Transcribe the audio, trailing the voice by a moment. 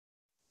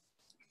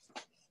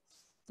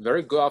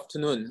Very good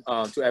afternoon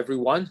to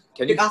everyone.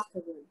 Good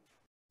afternoon.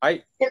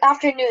 Hi. Good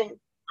afternoon.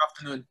 Good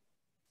afternoon.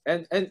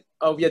 And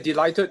we are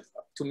delighted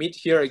to meet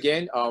here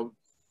again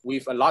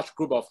with a large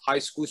group of high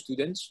school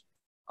students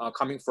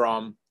coming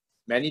from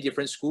many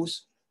different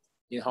schools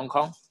in Hong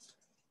Kong.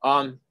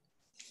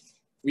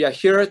 We are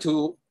here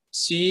to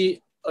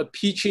see a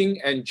pitching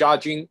and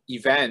judging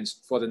event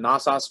for the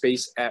NASA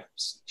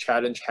SpaceApps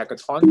Challenge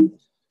Hackathon.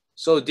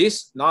 So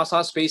this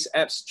NASA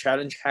SpaceApps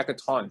Challenge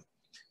Hackathon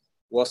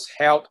was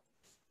held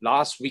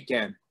last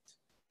weekend,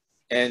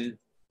 and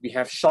we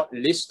have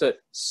shortlisted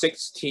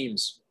 6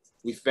 teams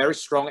with very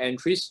strong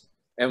entries.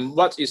 And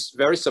what is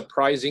very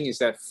surprising is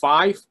that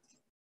 5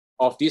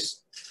 of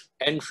these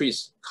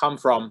entries come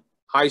from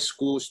high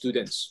school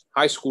students,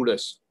 high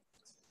schoolers.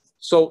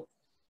 So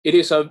it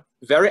is a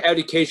very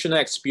educational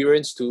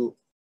experience to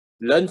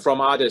learn from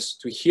others,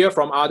 to hear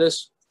from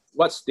others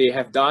what they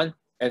have done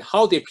and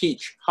how they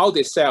pitch, how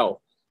they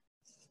sell,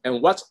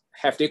 and what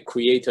have they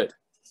created.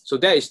 So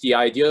that is the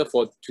idea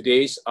for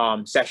today's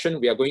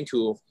session. We are going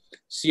to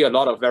see a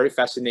lot of very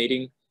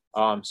fascinating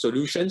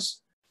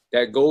solutions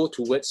that go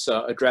towards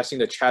addressing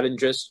the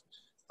challenges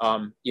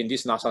in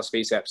this NASA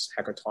SpaceApps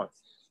Hackathon.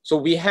 So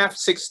we have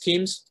 6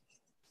 teams,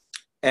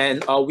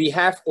 and we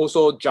have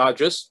also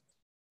judges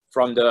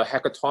from the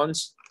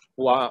hackathons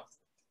who are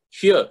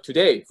here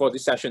today for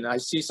this session. I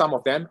see some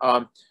of them.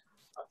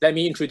 Let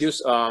me introduce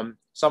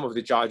some of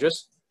the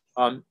judges.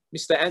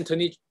 Mr.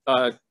 Anthony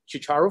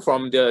Chicharo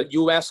from the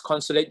US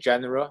Consulate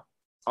General,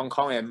 Hong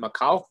Kong and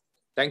Macau.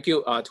 Thank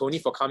you, Tony,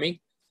 for coming.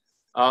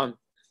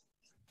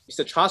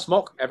 Mr. Charles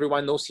Mock,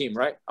 everyone knows him,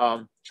 right?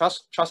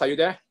 Charles, are you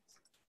there?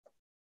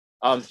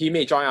 He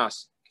may join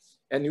us.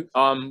 And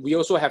we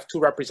also have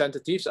 2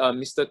 representatives,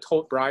 Mr.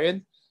 Todd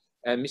Bryan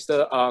and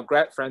Mr.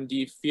 Greg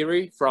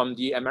Frandifiri from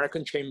the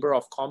American Chamber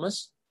of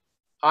Commerce.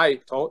 Hi,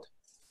 Todd.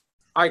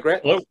 Hi,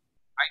 Greg. Hello. Hi.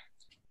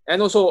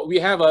 And also we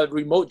have a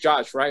remote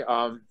judge, right?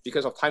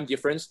 Because of time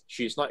difference,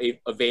 she's not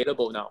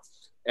available now,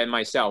 and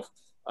myself.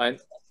 And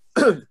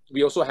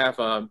we also have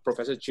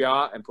Professor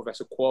Jia and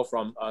Professor Kuo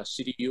from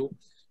CDU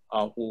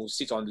who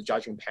sits on the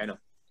judging panel.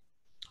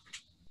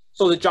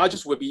 So the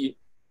judges will be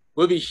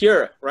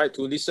here, right,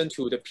 to listen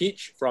to the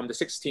pitch from the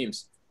 6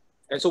 teams.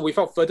 And so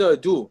without further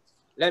ado,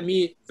 let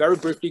me very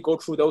briefly go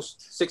through those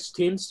 6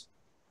 teams.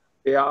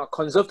 They are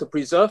Conserve to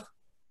Preserve,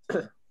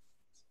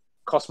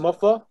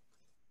 Cosmopher,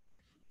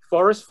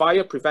 Forest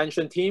Fire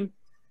Prevention Team,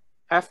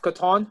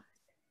 Havkathon,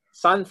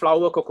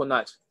 Sunflower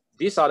Coconut.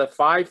 These are the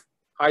 5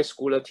 high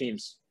schooler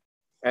teams.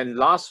 And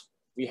last,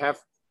 we have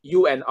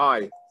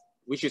U&I,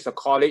 which is a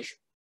college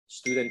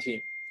student team.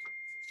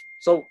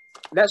 So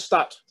let's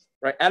start,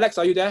 right? Alex,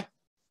 are you there?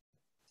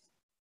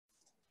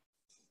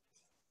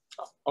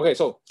 Okay,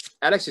 so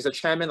Alex is the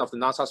chairman of the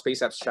NASA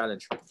SpaceApps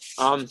Challenge.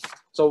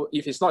 So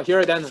if he's not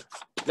here, then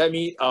let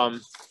me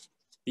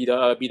be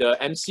the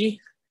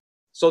MC.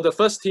 So the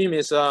first team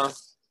is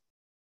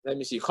let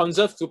me see,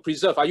 Conserve to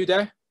Preserve. Are you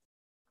there?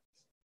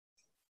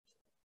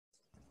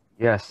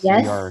 Yes, we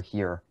are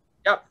here.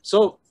 Yep.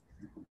 So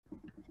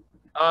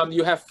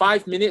you have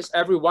 5 minutes,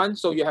 everyone.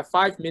 So you have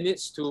 5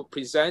 minutes to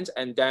present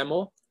and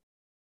demo,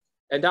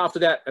 and then after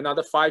that,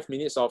 another 5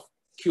 minutes of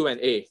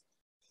Q&A.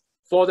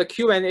 For the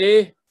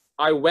Q&A,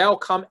 I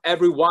welcome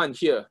everyone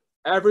here,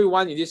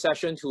 everyone in this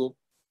session to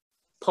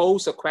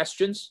pose the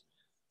questions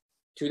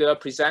to the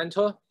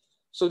presenter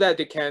so that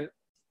they can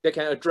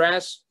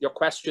address your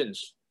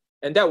questions.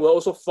 And that will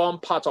also form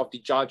part of the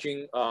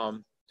judging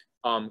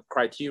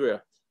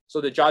criteria. So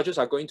the judges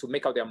are going to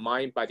make up their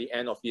mind by the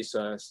end of this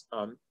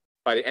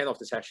by the end of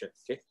the session.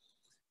 Okay.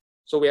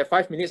 So we have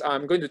 5 minutes.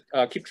 I'm going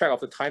to keep track of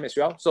the time as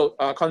well. So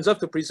Conserve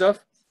to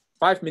Preserve,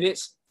 5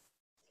 minutes.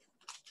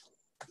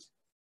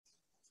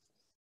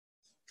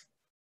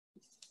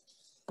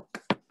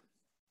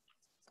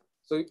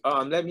 So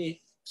let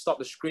me stop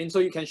the screen so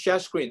you can share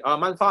screen.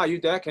 Manfa, are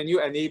you there? Can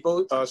you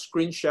enable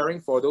screen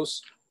sharing for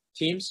those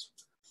teams?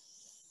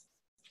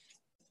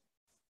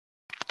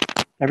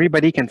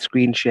 Everybody can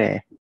screen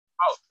share.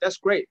 Oh, that's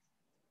great.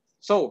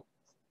 So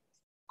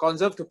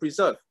Conserve to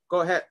Preserve,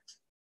 go ahead.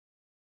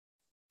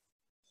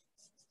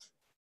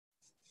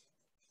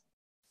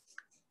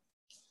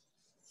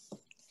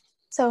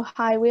 So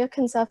hi, we are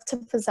Conserve to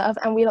Preserve,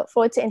 and we look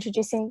forward to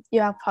introducing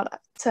you our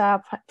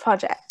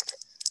project.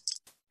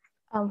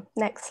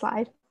 Next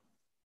slide.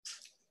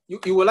 You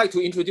would like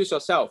to introduce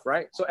yourself,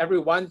 right? So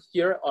everyone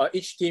here,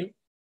 each team,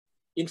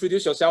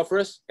 introduce yourself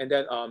first, and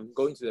then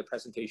go into the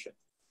presentation.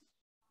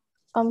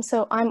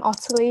 So I'm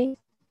Ottilie.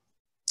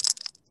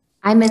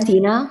 I'm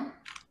Athena.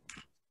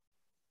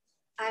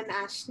 I'm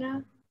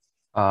Ashna.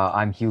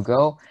 I'm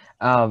Hugo.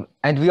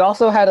 And we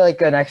also had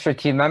like an extra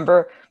team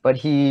member, but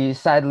he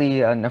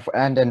sadly and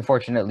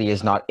unfortunately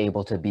is not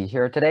able to be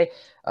here today.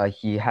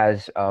 He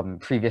has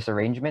previous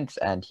arrangements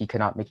and he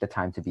cannot make the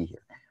time to be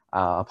here.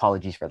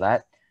 Apologies for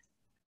that.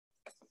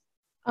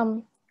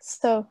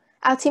 So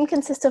our team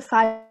consists of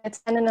 5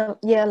 10 and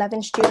year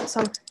 11 students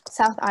from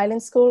South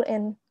Island School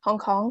in Hong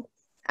Kong.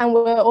 And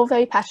we're all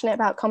very passionate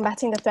about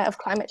combating the threat of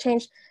climate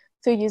change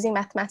through using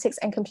mathematics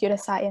and computer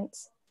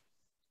science.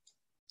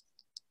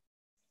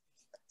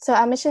 So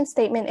our mission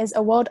statement is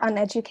a world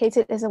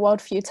uneducated is a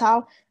world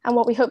futile. And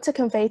what we hope to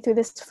convey through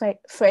this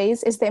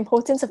phrase is the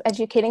importance of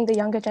educating the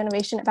younger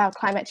generation about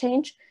climate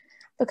change,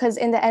 because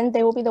in the end,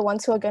 they will be the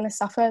ones who are going to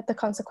suffer the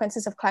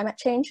consequences of climate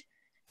change.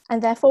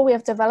 And therefore, we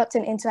have developed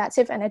an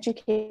interactive and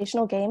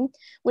educational game,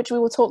 which we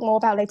will talk more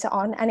about later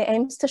on. And it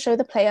aims to show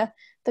the player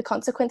the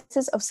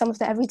consequences of some of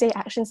the everyday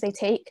actions they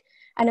take.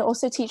 And it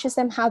also teaches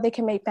them how they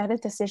can make better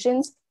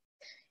decisions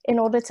in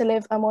order to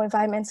live a more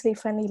environmentally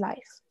friendly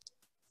life.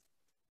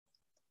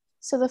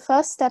 So the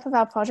first step of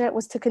our project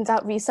was to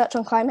conduct research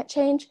on climate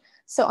change.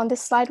 So on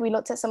this slide, we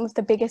looked at some of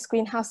the biggest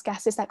greenhouse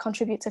gases that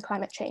contribute to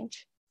climate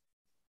change.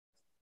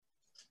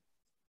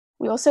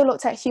 We also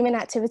looked at human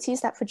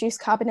activities that produce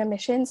carbon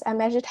emissions and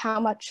measured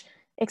how much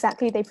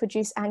exactly they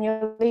produce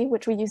annually,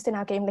 which we used in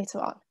our game later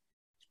on.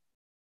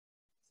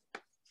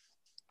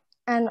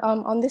 And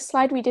on this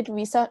slide, we did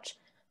research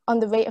on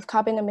the rate of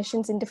carbon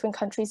emissions in different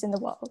countries in the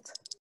world.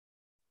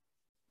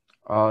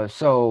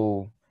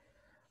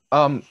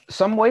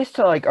 Some ways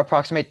to like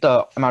approximate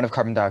the amount of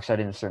carbon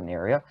dioxide in a certain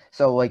area.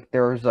 So like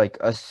there's like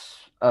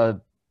a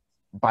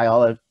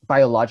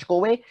biological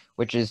way,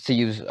 which is to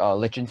use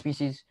lichen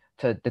species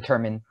to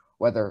determine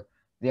whether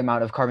the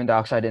amount of carbon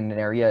dioxide in an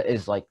area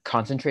is like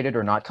concentrated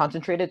or not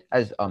concentrated,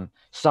 as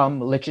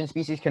some lichen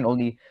species can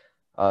only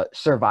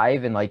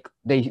survive and like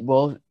they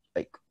will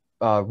like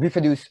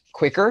reproduce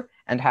quicker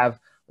and have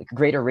like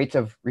greater rates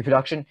of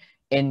reproduction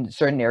in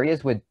certain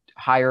areas with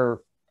higher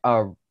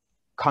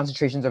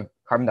concentrations of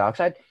carbon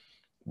dioxide,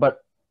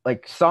 but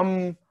like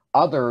some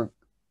other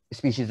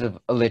species of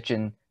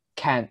lichen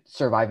can't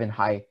survive in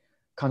high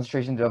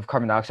concentrations of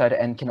carbon dioxide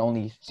and can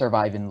only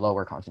survive in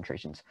lower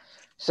concentrations.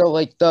 So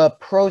like the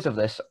pros of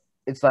this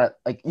is that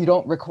like you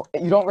don't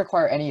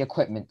require any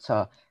equipment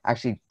to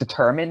actually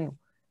determine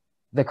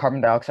the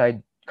carbon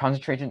dioxide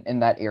concentration in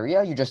that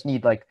area. You just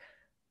need like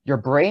your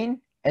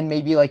brain and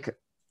maybe like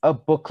a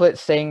booklet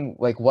saying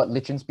like what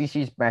lichen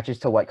species matches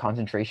to what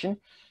concentration.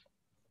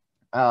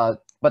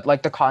 But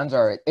like the cons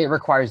are it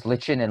requires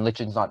lichen, and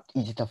lichen's not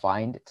easy to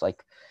find. It's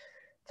like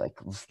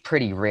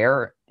pretty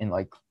rare in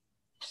like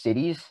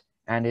cities,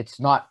 and it's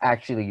not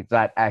actually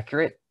that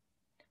accurate.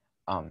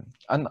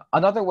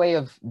 Another way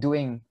of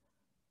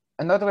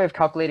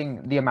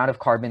calculating the amount of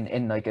carbon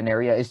in like an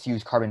area is to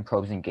use carbon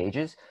probes and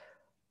gauges,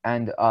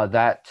 and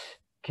that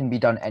can be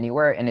done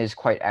anywhere and is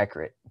quite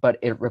accurate, but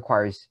it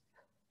requires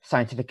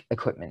scientific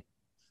equipment.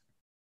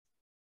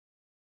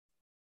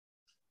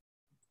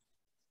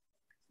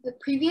 The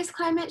previous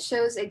climate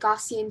shows a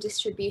Gaussian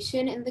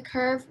distribution in the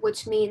curve,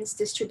 which means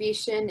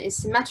distribution is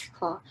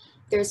symmetrical.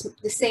 There's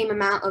the same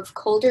amount of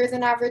colder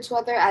than average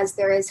weather as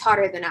there is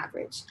hotter than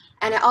average.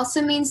 And it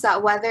also means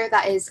that weather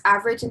that is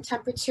average in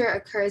temperature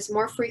occurs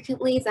more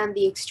frequently than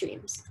the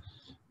extremes.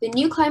 The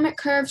new climate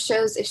curve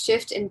shows a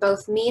shift in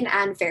both mean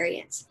and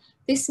variance.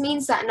 This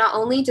means that not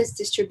only does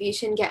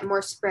distribution get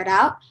more spread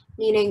out,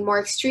 meaning more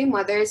extreme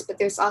weathers, but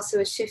there's also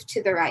a shift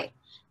to the right.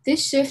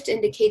 This shift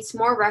indicates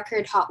more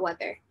record hot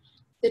weather.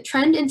 The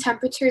trend in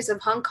temperatures of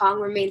Hong Kong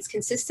remains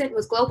consistent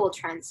with global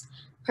trends.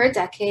 Per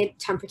decade,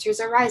 temperatures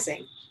are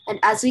rising. And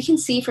as we can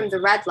see from the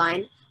red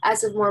line,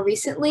 as of more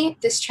recently,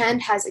 this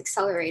trend has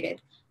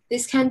accelerated.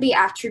 This can be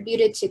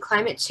attributed to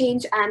climate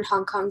change and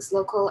Hong Kong's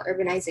local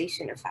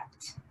urbanization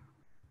effect.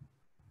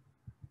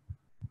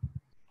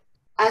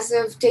 As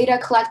of data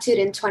collected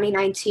in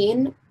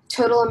 2019,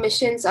 total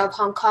emissions of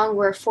Hong Kong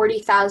were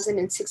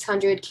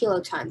 40,600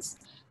 kilotons.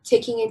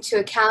 Taking into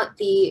account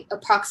the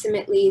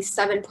approximately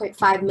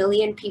 7.5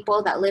 million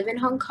people that live in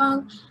Hong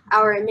Kong,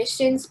 our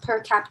emissions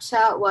per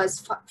capita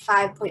was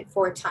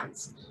 5.4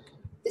 tons.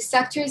 The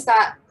sectors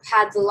that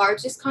had the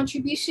largest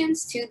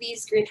contributions to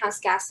these greenhouse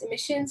gas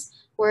emissions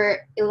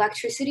were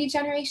electricity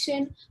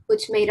generation,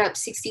 which made up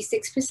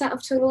 66%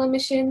 of total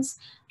emissions,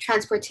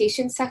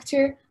 transportation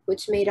sector,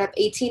 which made up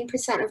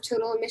 18% of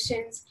total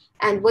emissions,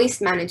 and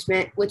waste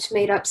management, which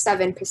made up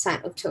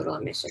 7% of total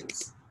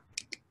emissions.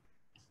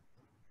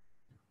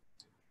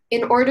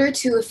 In order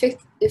to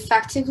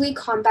effectively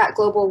combat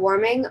global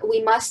warming,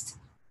 we must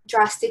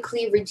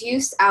drastically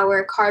reduce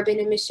our carbon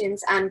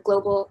emissions and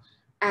global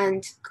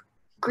and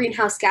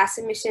greenhouse gas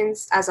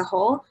emissions as a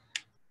whole.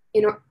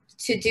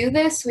 To do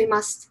this, we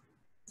must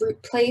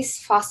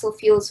replace fossil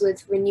fuels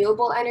with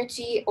renewable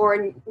energy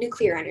or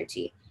nuclear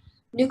energy.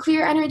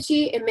 Nuclear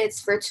energy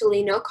emits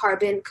virtually no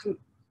carbon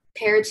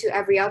compared to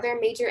every other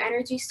major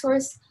energy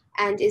source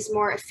and is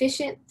more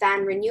efficient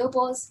than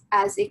renewables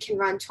as it can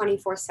run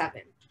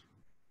 24/7.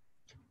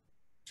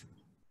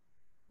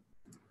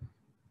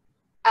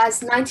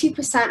 As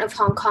 90% of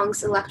Hong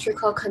Kong's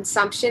electrical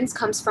consumption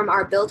comes from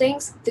our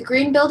buildings, the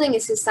green building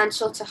is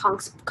essential to Hong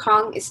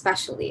Kong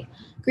especially.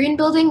 Green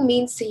building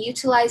means to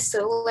utilize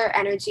solar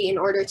energy in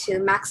order to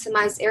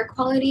maximize air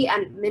quality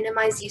and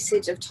minimize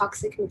usage of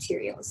toxic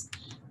materials.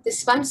 The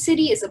Sponge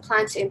City is a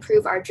plan to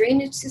improve our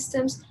drainage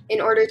systems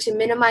in order to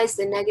minimize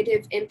the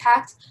negative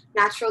impact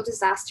natural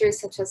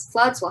disasters such as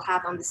floods will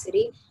have on the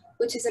city,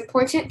 which is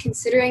important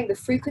considering the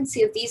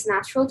frequency of these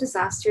natural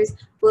disasters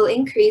will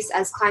increase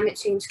as climate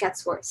change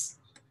gets worse.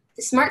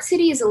 The Smart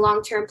City is a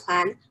long-term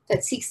plan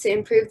that seeks to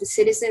improve the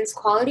citizens'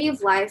 quality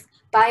of life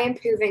by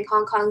improving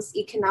Hong Kong's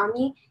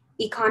economy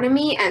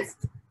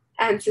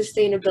and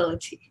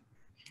sustainability.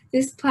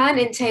 This plan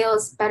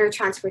entails better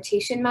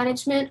transportation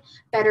management,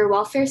 better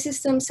welfare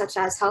systems such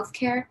as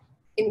healthcare,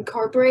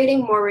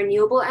 incorporating more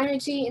renewable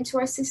energy into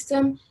our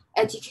system,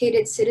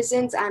 educated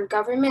citizens and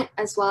government,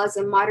 as well as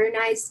a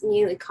modernized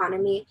new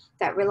economy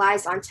that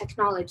relies on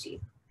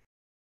technology.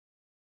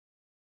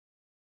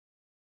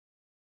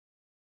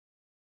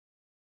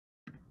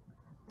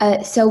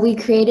 So we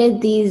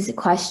created these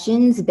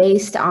questions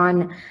based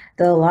on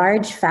the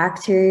large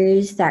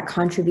factors that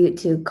contribute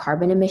to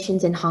carbon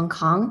emissions in Hong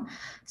Kong,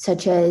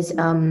 such as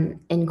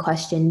in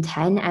question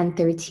 10 and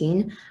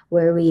 13,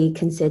 where we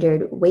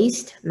considered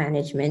waste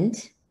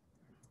management.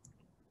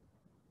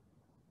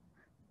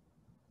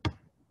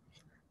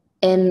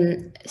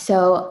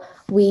 So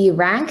we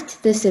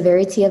ranked the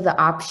severity of the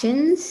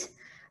options,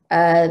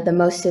 the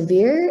most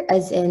severe,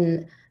 as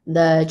in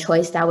the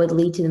choice that would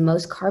lead to the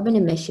most carbon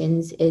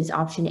emissions is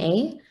option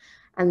A,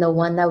 and the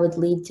one that would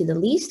lead to the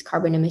least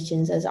carbon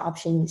emissions is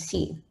option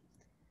C.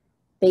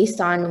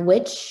 Based on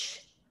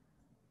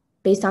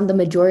the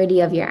majority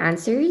of your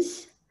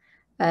answers,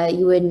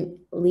 it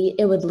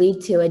would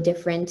lead to a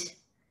different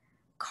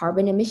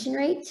carbon emission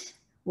rate,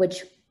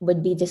 which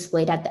would be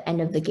displayed at the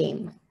end of the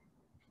game.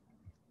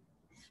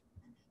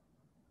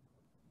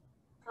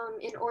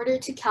 In order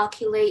to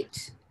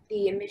calculate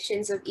the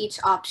emissions of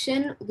each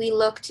option, we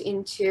looked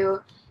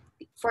into,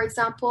 for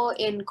example,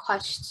 in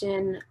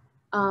question,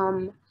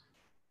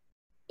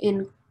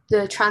 in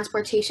the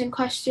transportation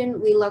question,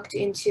 we looked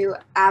into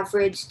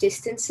average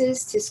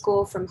distances to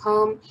school from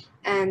home,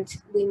 and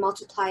we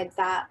multiplied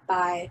that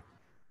by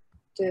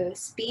the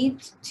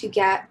speed to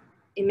get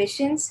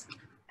emissions.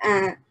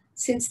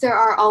 Since there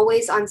are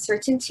always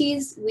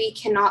uncertainties, we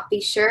cannot be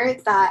sure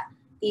that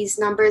these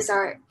numbers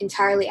are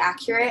entirely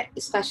accurate,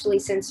 especially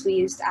since we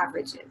used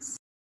averages.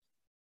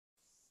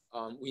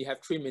 We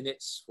have 3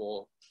 minutes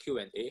for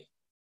Q&A.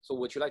 So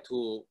would you like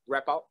to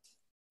wrap up?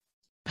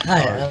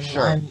 Hi,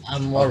 Sure.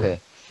 I'm Warren.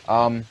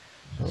 Okay.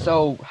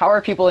 So how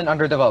are people in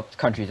underdeveloped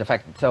countries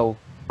affected? So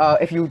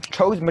if you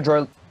chose an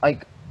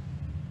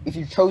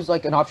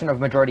option of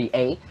majority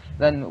A,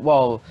 then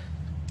well,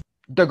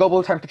 the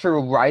global temperature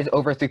will rise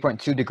over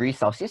 3.2 degrees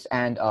Celsius,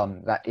 and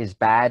that is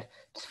bad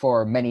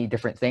for many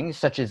different things,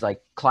 such as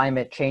like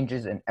climate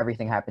changes and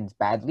everything happens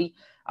badly.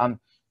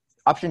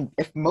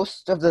 If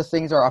most of the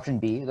things are option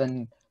B,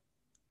 then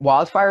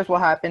wildfires will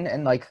happen,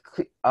 and like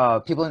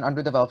people in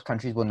underdeveloped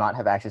countries will not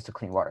have access to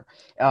clean water.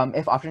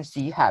 If option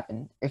C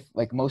happened, if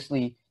like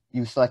mostly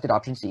you selected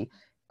option C,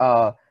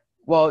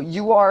 well,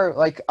 you are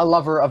like a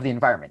lover of the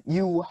environment.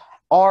 You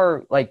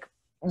are like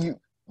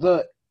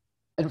the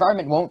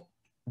environment won't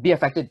be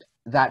affected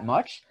that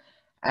much,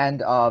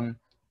 and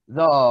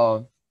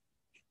there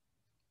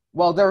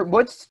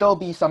would still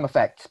be some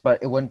effects,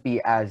 but it wouldn't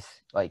be as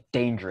like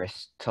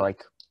dangerous to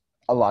like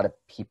a lot of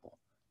people.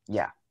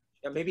 Yeah.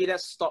 Yeah, maybe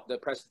let's stop the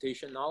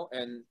presentation now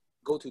and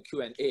go to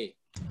Q&A.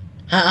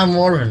 Hi, I'm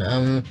Warren.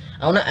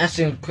 I want to ask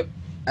a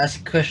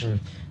question.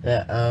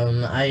 That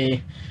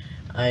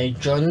I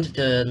joined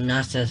the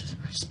NASA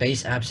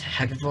SpaceApps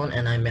hackathon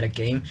and I made a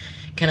game.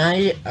 Can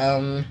I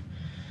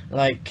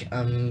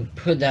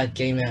put that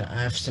game that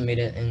I've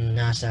submitted in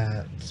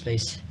NASA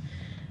Space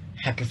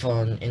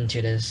hackathon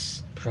into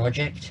this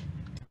project?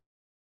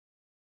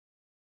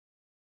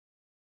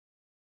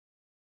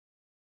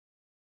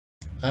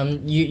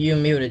 You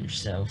muted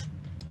yourself.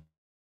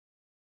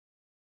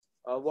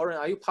 Warren,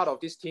 are you part of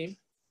this team?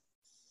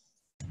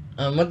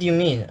 What do you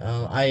mean?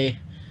 I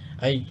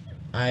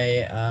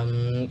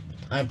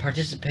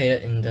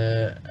participated in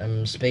the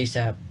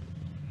SpaceApp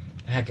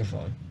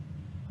hackathon.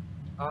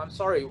 I'm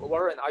sorry,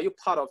 Warren, are you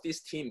part of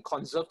this team,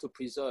 Conserve to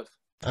Preserve?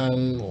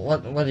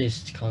 What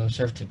is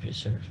Conserve to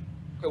Preserve?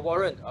 Okay,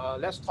 Warren,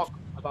 let's talk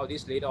about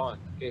this later on.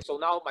 Okay, so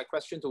now my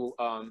question to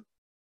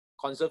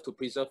Conserve to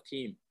Preserve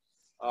team.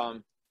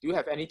 Do you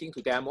have anything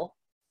to demo?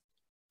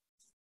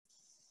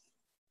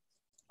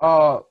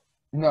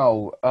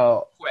 No.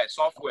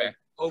 Software.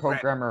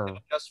 Programmer.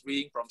 Just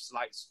reading from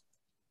slides.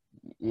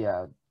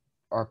 Yeah,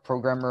 our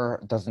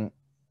programmer doesn't.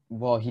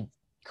 Well, he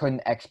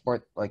couldn't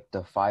export like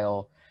the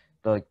file,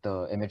 the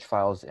image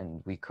files,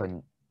 and we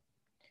couldn't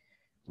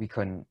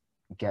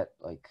get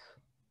like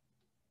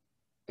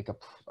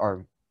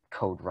our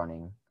code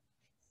running.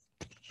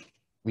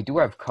 We do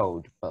have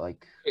code, but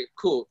like. Okay,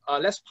 cool.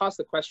 Let's pass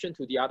the question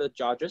to the other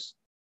judges.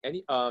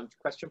 Any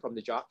question from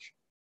the judge?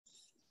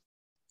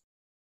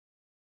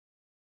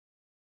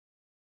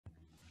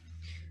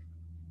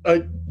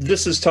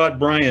 This is Todd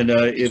Bryant.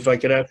 If I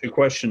could ask a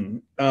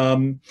question.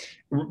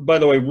 By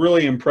the way,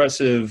 really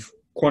impressive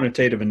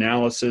quantitative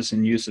analysis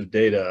and use of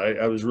data.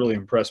 I was really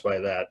impressed by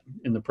that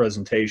in the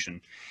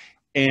presentation.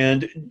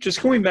 And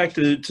just going back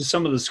to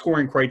some of the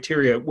scoring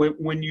criteria,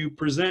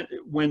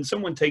 when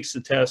someone takes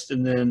the test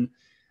and then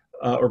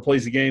or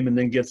plays the game and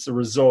then gets the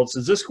results,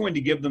 is this going to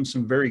give them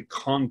some very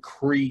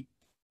concrete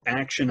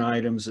action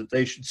items that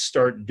they should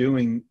start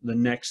doing the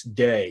next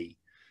day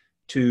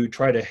to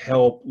try to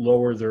help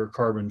lower their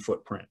carbon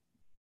footprint?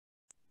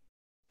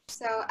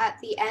 So at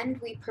the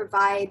end, we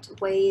provide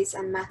ways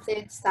and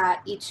methods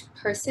that each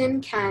person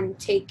can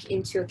take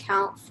into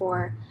account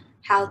for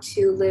how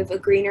to live a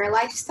greener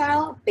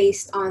lifestyle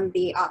based on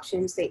the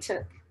options they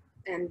took.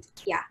 And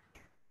yeah.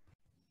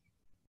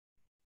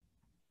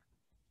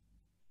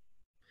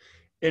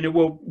 And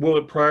will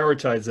it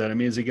prioritize that? I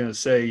mean, is it going to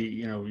say,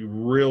 you know,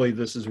 really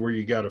this is where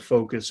you got to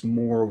focus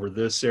more over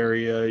this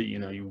area? You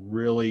know, you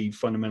really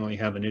fundamentally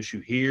have an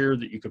issue here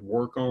that you could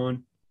work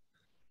on?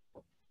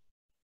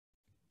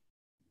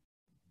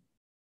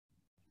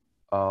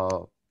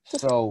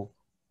 So,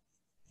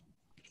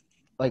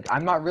 like,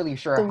 I'm not really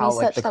sure The how,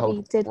 like, research the that we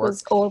code did was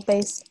works. all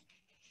based.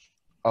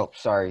 Oh,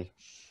 sorry.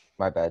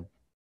 My bad.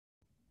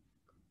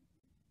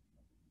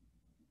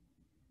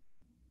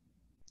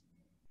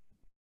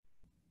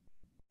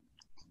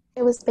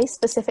 It was based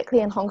specifically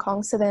in Hong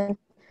Kong, so then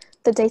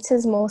the data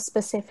is more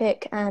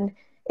specific and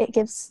it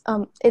gives,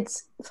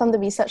 it's from the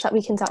research that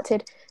we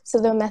conducted. So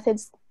there are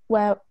methods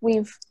where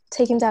we've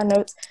taken down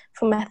notes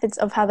for methods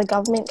of how the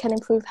government can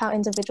improve, how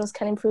individuals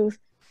can improve,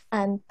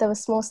 and there were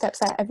small steps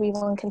that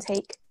everyone can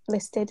take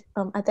listed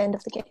at the end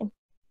of the game.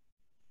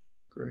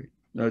 Great.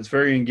 No, it's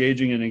very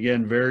engaging, and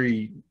again,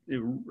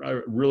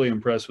 I'm really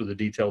impressed with the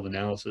detailed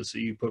analysis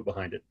that you put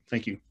behind it.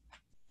 Thank you.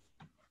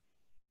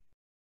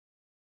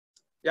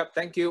 Yep,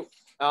 thank you.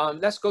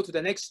 Let's go to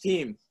the next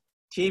team,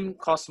 Team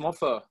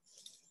Cosmopher.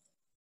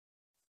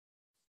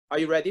 Are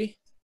you ready?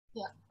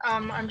 Yeah,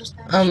 I'm just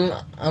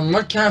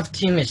What kind of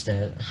team is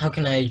that? How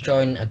can I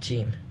join a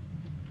team?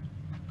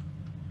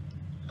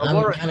 I'm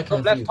Warren, kind of so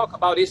let's confused. talk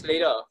about this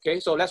later,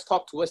 okay? So let's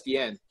talk towards the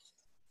end.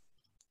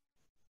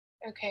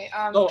 okay.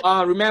 So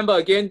remember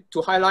again,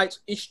 to highlight,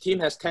 each team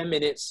has 10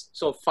 minutes.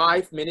 So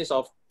 5 minutes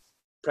of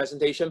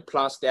presentation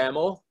plus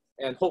demo,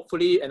 and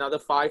hopefully another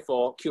 5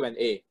 for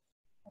Q&A.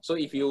 So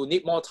if you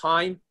need more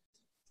time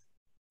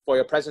for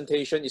your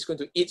presentation, it's going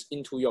to eat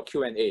into your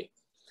Q&A.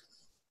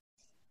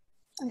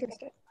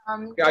 Understood.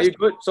 Yeah, are you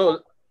good? So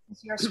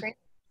your screen.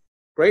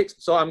 great.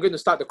 So I'm going to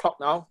start the clock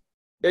now.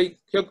 Here,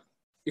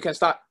 you can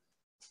start.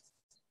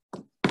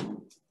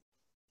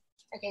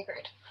 Okay,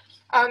 great.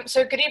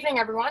 So good evening,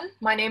 everyone.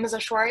 My name is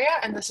Ashwarya,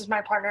 and this is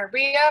my partner,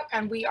 Ria,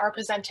 and we are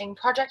presenting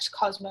Project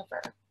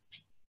Cosmopher.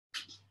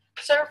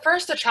 So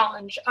first, the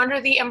challenge.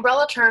 Under the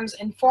umbrella terms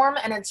inform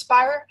and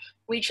inspire,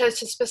 we chose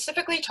to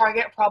specifically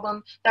target a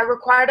problem that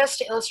required us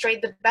to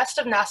illustrate the best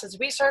of NASA's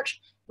research,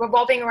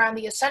 revolving around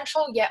the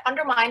essential yet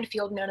undermined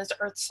field known as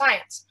Earth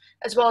science,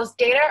 as well as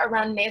data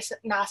around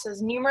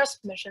NASA's numerous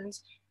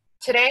missions.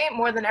 Today,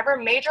 more than ever,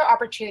 major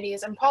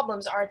opportunities and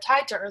problems are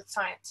tied to Earth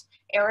science,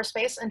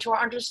 aerospace, and to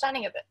our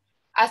understanding of it.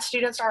 As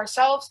students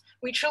ourselves,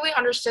 we truly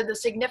understood the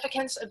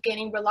significance of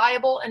gaining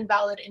reliable and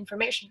valid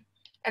information,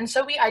 and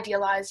so we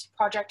idealized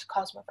Project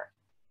Cosmopher.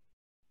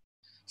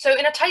 So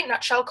in a tight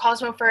nutshell,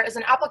 Cosmopher is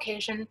an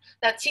application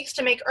that seeks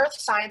to make Earth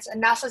science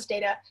and NASA's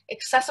data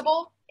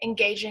accessible,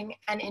 engaging,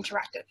 and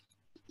interactive.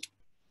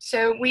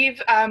 So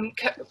we've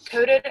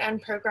coded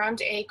and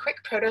programmed a quick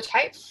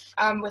prototype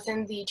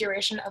within the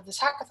duration of this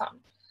hackathon.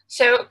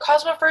 So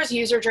Cosmopher's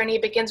user journey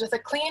begins with a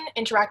clean,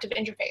 interactive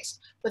interface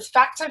with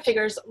facts and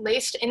figures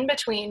laced in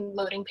between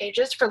loading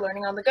pages for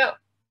learning on the go.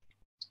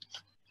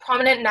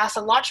 Prominent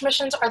NASA launch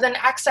missions are then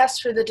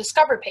accessed through the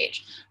Discover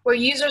page, where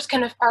users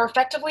are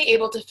effectively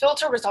able to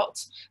filter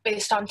results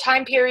based on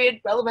time period,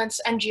 relevance,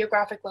 and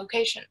geographic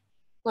location.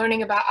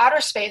 Learning about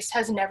outer space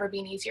has never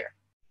been easier.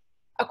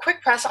 A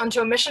quick press onto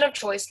a mission of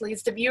choice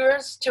leads the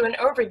viewers to an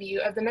overview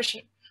of the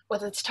mission,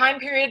 with its time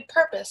period,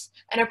 purpose,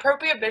 and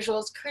appropriate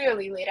visuals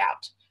clearly laid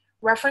out.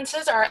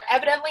 References are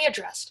evidently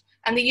addressed,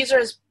 and the user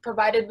is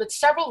provided with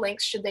several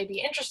links should they be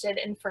interested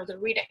in further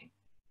reading.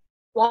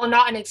 While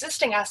not an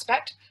existing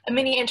aspect, a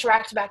mini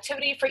interactive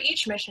activity for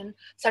each mission,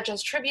 such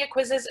as trivia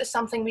quizzes, is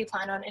something we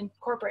plan on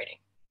incorporating.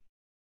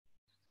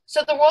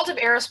 So the world of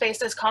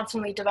aerospace is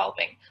constantly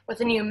developing, with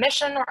a new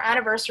mission or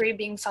anniversary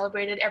being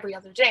celebrated every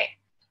other day.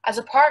 As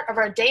a part of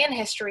our day in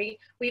history,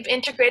 we've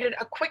integrated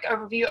a quick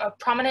overview of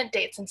prominent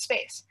dates in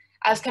space.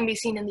 As can be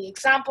seen in the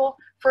example,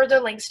 further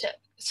links to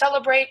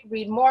celebrate,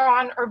 read more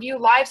on, or view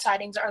live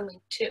sightings are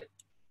linked to.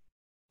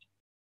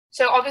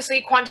 So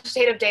obviously,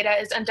 quantitative data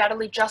is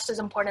undoubtedly just as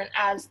important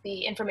as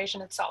the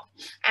information itself.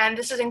 And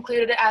this is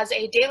included as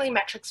a daily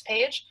metrics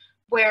page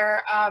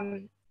where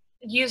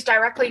used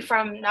directly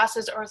from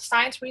NASA's Earth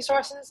science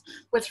resources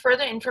with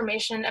further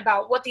information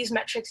about what these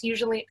metrics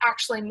usually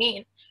actually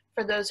mean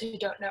for those who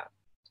don't know.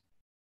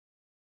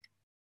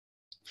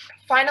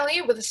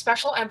 Finally, with a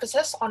special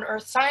emphasis on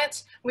Earth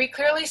science, we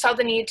clearly saw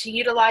the need to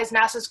utilize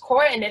NASA's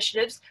core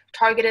initiatives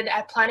targeted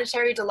at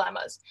planetary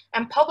dilemmas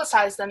and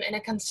publicize them in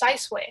a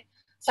concise way,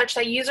 such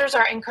that users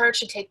are encouraged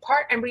to take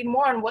part and read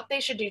more on what they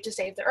should do to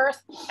save the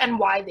Earth and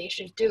why they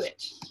should do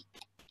it.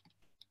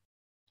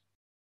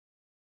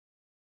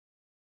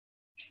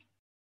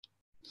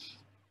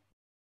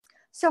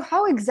 So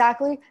how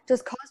exactly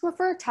does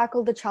Cosmopher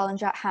tackle the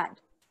challenge at hand?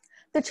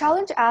 The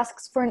challenge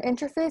asks for an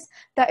interface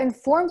that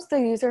informs the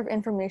user of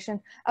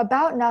information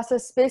about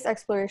NASA's space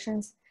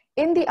explorations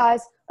in the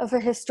eyes of a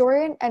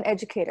historian and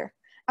educator.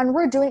 And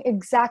we're doing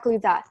exactly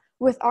that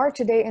with our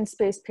Today in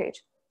Space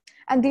page,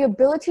 and the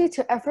ability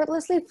to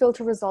effortlessly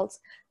filter results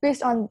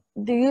based on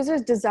the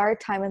user's desired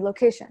time and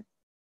location.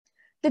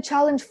 The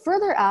challenge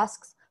further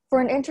asks for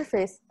an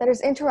interface that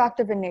is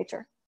interactive in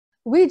nature.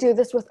 We do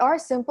this with our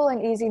simple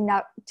and easy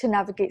to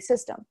navigate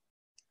system.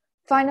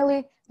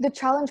 Finally, the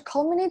challenge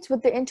culminates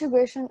with the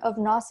integration of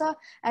NASA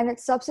and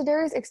its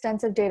subsidiaries'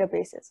 extensive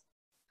databases.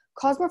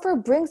 Cosmopher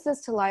brings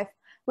this to life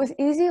with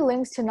easy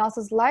links to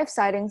NASA's live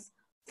sightings,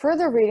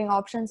 further reading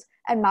options,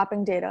 and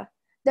mapping data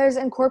that is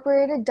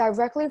incorporated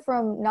directly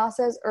from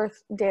NASA's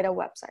Earth data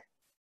website.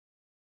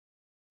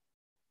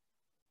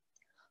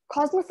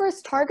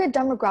 Cosmopher's target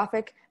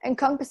demographic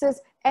encompasses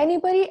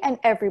anybody and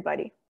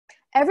everybody.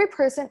 Every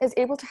person is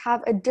able to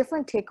have a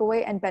different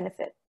takeaway and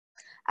benefit.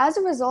 As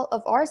a result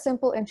of our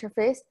simple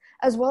interface,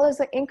 as well as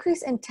the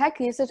increase in tech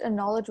usage and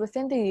knowledge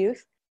within the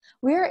youth,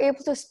 we are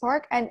able to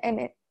spark an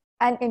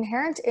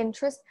inherent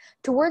interest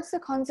towards the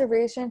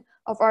conservation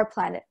of our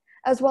planet,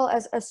 as well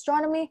as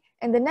astronomy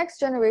and the next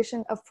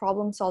generation of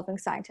problem-solving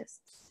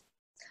scientists.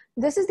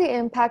 This is the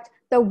impact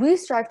that we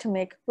strive to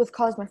make with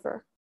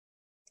Cosmopher.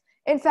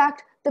 In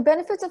fact, the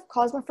benefits of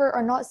Cosmopher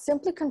are not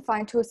simply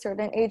confined to a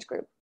certain age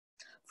group.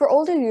 For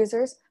older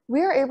users,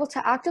 we are able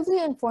to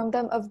actively inform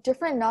them of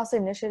different NASA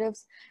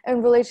initiatives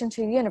in relation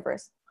to the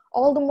universe,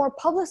 all the more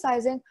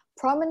publicizing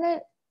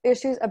prominent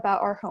issues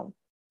about our home.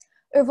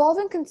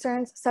 Evolving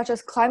concerns such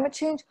as climate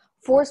change,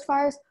 forest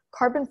fires,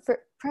 carbon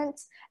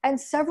footprints, and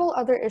several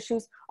other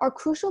issues are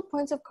crucial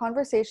points of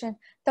conversation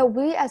that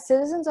we as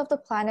citizens of the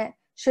planet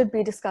should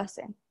be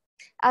discussing.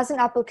 As an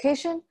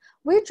application,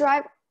 we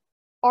drive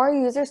our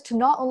users to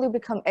not only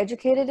become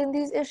educated in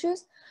these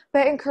issues,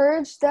 but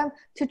encourage them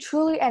to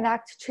truly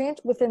enact change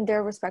within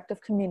their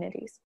respective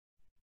communities.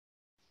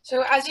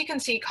 So as you can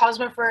see,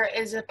 Cosmopher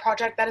is a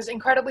project that is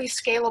incredibly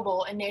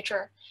scalable in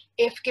nature.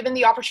 If given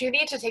the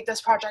opportunity to take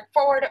this project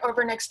forward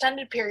over an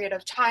extended period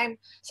of time,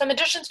 some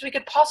additions we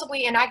could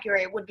possibly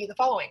inaugurate would be the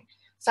following.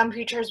 Some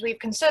features we've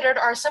considered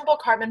are simple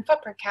carbon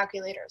footprint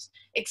calculators,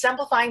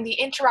 exemplifying the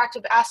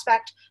interactive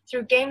aspect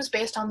through games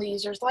based on the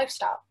user's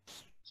lifestyle.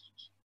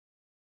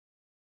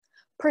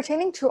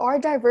 Pertaining to our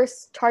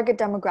diverse target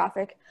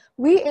demographic,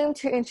 we aim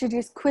to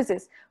introduce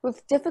quizzes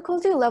with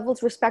difficulty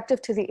levels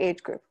respective to the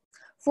age group.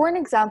 For an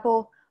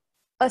example,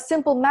 a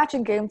simple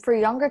matching game for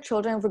younger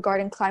children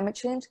regarding climate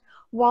change,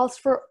 whilst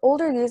for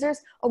older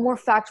users, a more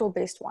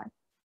factual-based one.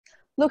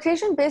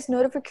 Location-based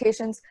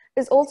notifications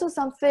is also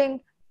something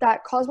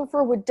that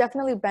Cosmopher would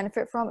definitely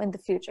benefit from in the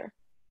future,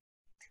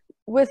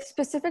 with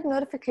specific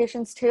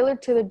notifications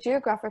tailored to the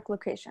geographic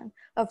location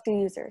of the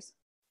users.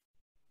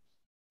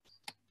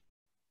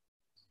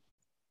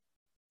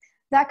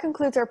 That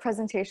concludes our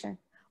presentation.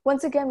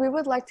 Once again, we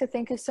would like to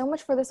thank you so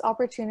much for this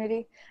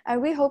opportunity,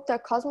 and we hope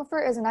that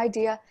Cosmopher is an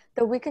idea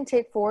that we can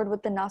take forward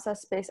with the NASA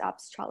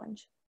SpaceApps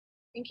Challenge.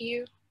 Thank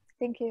you.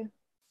 Thank you.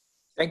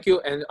 Thank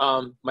you. And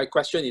my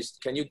question is,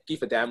 can you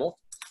give a demo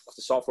of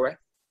the software?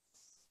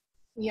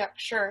 Yeah,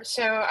 sure.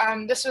 So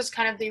this was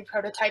kind of the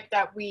prototype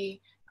that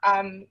we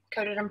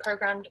coded and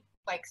programmed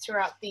like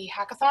throughout the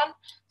hackathon.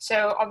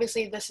 So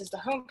obviously this is the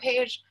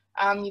homepage.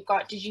 You've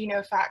got Did You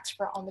Know Facts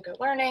for on-the-go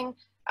learning.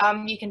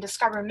 You can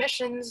discover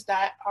missions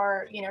that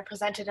are,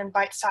 presented in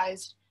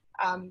bite-sized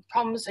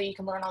problems so you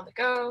can learn on the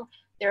go.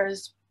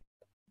 There's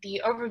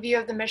the overview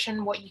of the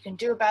mission, what you can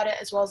do about it,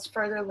 as well as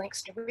further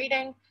links to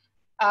reading.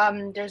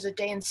 There's a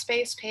Day in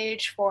Space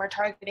page for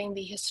targeting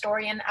the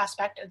historian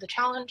aspect of the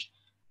challenge.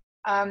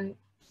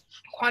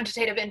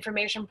 Quantitative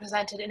information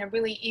presented in a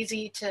really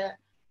easy to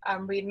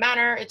read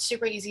manner. It's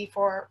super easy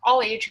for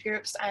all age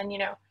groups, and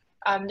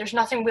there's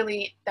nothing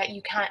really that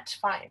you can't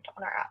find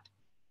on our app.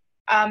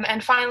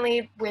 And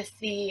finally, with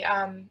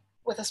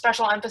a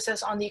special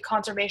emphasis on the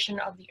conservation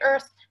of the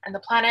Earth and the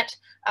planet,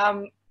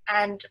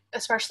 and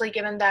especially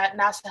given that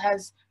NASA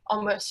has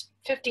almost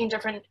 15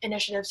 different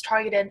initiatives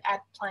targeted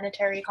at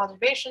planetary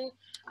conservation,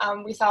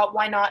 we thought,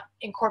 why not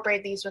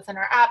incorporate these within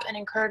our app and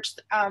encourage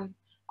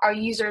our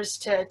users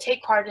to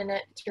take part in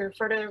it through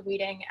further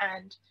reading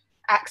and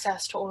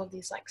access to all of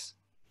these links.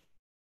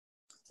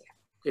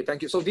 Okay,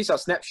 thank you. So these are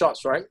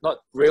snapshots, right? Not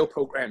real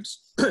programs.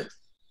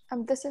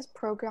 This is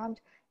programmed.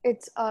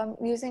 It's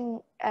using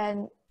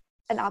an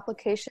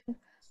application,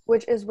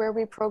 which is where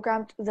we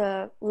programmed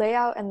the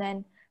layout and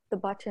then the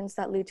buttons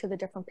that lead to the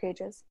different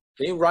pages.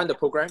 Can you run the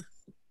program?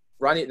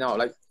 Run it now,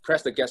 like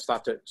press the get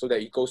started so that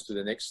it goes to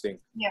the next thing.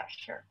 Yeah,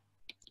 sure.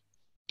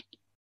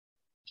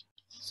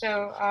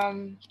 So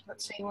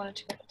let's say you wanted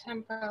to go to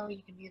tempo,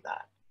 you can do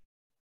that.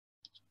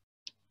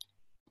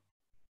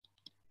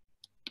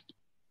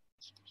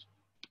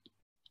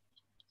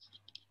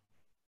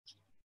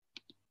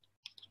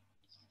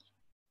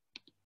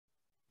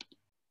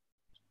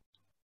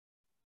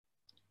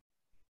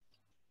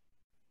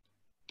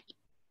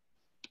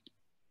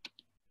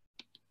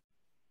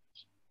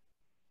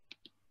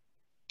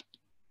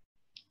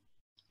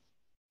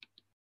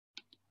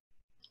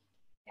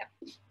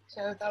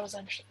 So that was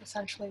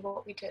essentially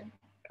what we did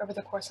over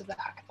the course of the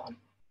hackathon.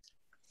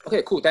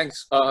 Okay, cool,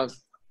 thanks.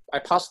 I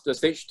pass the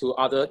stage to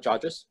other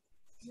judges.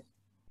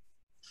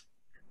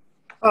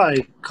 Hi,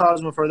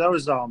 Cosmopher. That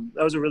was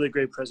a really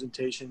great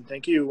presentation.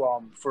 Thank you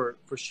for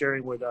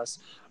sharing with us.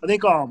 I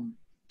think one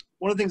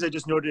of the things I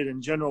just noted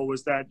in general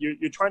was that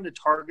you're trying to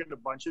target a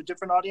bunch of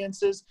different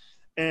audiences,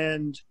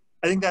 and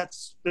I think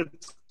that's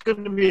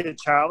going to be a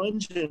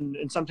challenge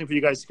and something for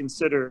you guys to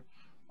consider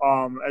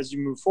as you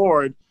move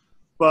forward.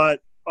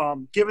 But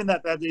given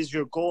that that is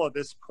your goal at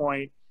this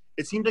point,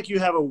 it seems like you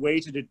have a way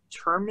to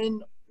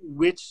determine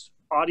which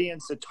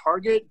audience to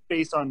target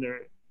based on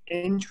their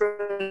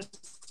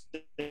interests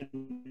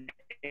and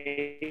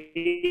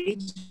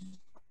age,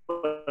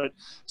 but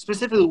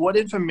specifically, what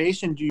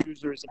information do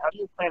users, and how do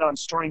you plan on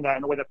storing that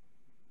in a way that...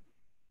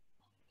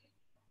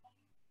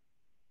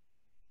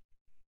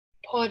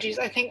 Apologies,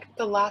 I think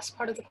the last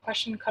part of the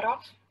question cut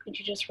off. Could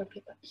you just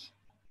repeat that?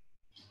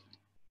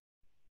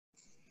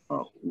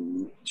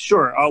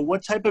 Sure.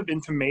 What type of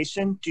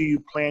information do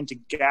you plan to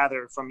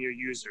gather from your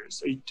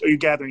users? Are you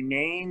gathering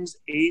names,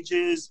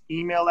 ages,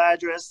 email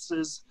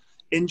addresses,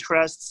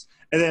 interests?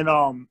 And then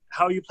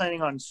how are you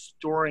planning on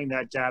storing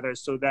that data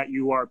so that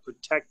you are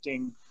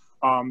protecting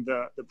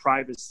the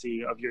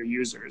privacy of your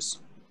users?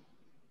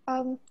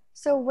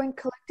 So when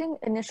collecting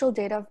initial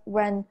data,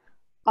 when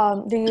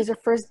the user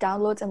first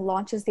downloads and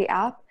launches the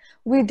app,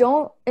 we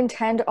don't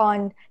intend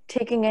on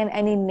taking in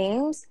any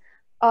names.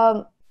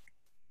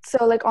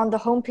 So like on the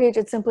homepage,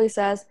 it simply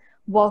says,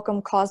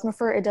 "Welcome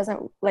Cosmopher." It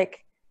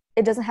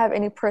doesn't have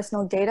any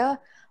personal data.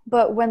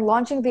 But when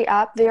launching the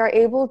app, they are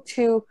able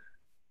to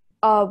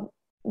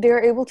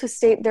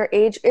state their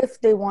age if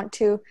they want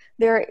to.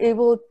 They're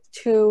able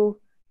to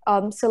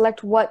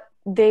select what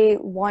they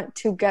want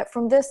to get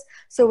from this.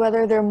 So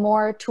whether they're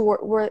more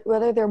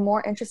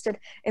interested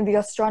in the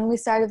astronomy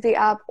side of the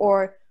app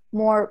or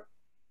more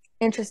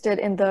interested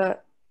in the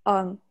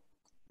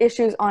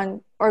issues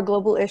or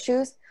global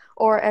issues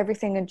or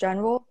everything in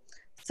general.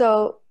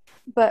 So,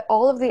 but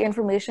all of the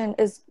information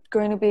is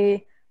going to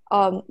be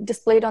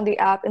displayed on the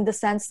app in the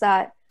sense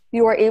that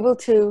you are able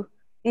to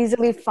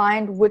easily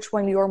find which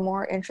one you're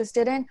more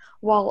interested in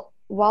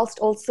whilst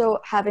also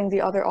having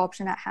the other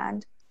option at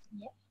hand.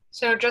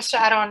 So just to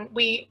add on,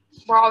 we're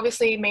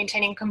obviously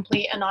maintaining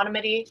complete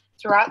anonymity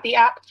throughout the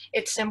app.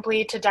 It's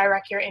simply to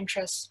direct your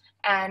interests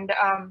and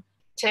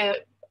to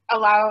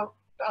allow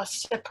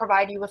us to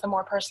provide you with a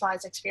more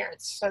personalized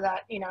experience so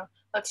that,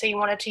 let's say you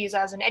wanted to use it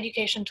as an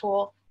education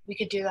tool, we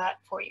could do that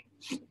for you.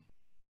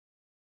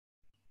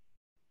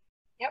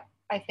 Yep,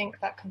 I think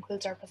that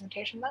concludes our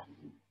presentation then.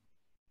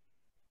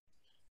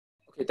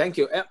 Okay, thank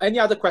you. Any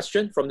other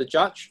question from the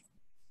judge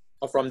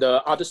or from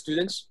the other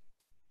students?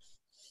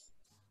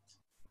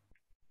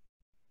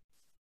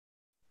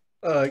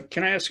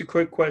 Can I ask a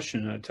quick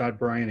question, Todd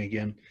Bryan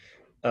again?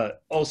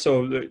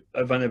 Also,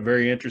 I find it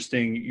very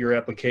interesting, your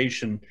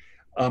application.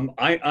 I'm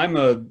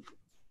a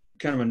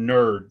kind of a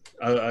nerd.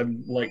 I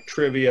like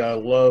trivia. I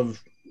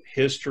love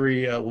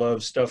history. I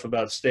love stuff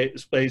about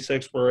space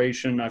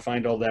exploration. I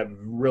find all that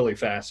really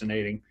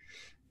fascinating.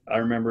 I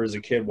remember as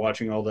a kid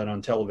watching all that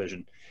on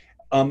television.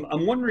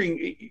 I'm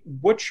wondering,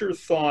 what's your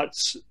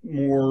thoughts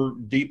more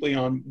deeply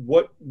on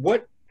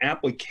what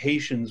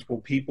applications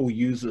will people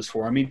use this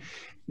for? I mean,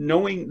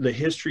 knowing the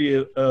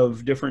history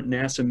of different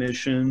NASA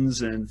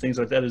missions and things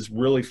like that is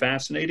really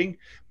fascinating.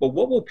 But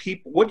what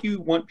do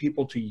you want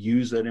people to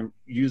use that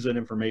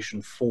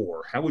information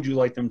for? How would you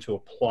like them to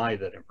apply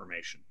that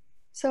information?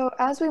 So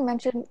as we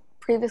mentioned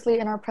previously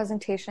in our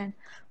presentation,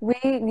 we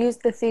use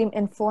the theme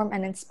inform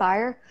and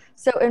inspire.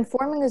 So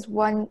informing is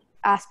one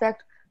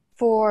aspect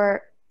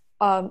for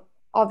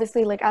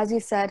obviously, like as you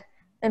said,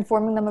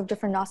 informing them of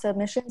different NASA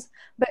missions.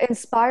 But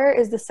inspire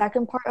is the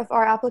second part of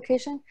our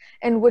application,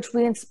 in which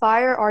we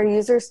inspire our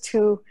users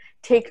to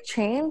take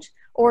change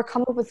or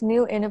come up with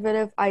new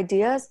innovative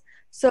ideas.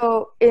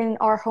 So in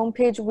our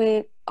homepage,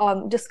 we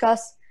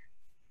discuss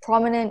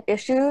prominent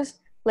issues,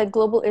 like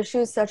global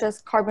issues such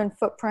as carbon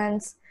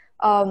footprints,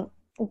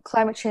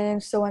 climate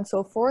change, so on and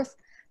so forth.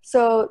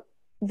 So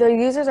the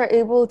users are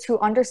able to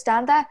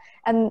understand that,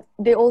 and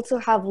they also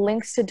have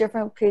links to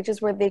different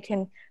pages where they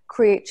can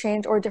create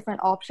change or different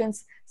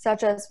options,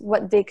 such as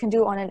what they can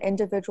do on an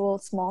individual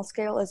small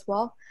scale as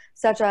well,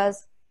 such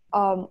as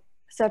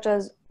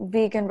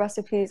vegan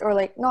recipes, or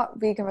like not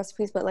vegan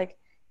recipes, but like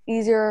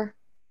easier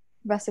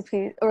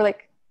recipes or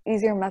like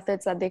easier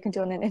methods that they can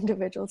do on an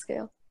individual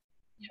scale.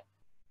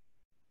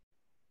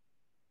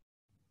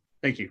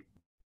 Thank you.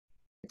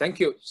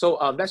 Thank you. So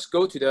let's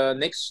go to the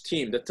next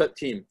team, the third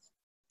team,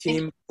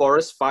 Team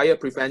Forest Fire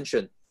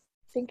Prevention.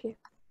 Thank you.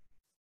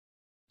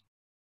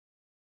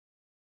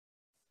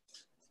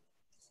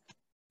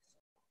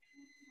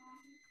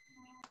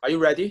 Are you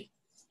ready?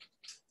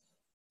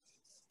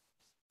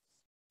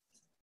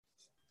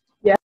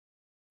 Yeah.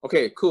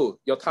 Okay, cool.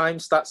 Your time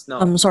starts now.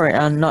 I'm sorry,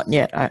 not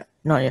yet.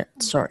 Not yet.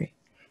 Sorry.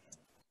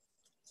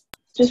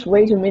 Just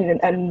wait a minute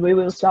and we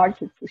will start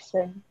to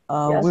present.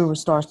 Yes. We will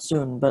start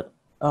soon, but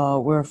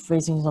we're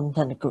facing some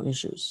technical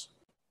issues.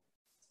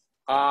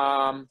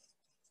 How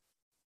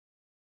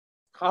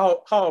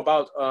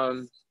about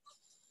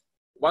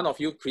one of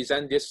you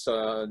present this,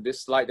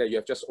 this slide that you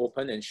have just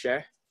opened and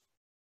share,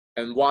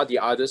 and while the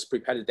others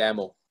prepare the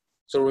demo.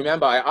 So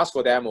remember, I asked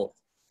for demo.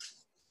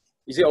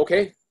 Is it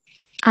okay?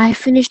 I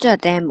finished the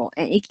demo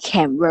and it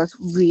can work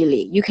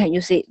really. You can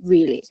use it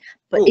really.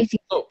 But Cool. if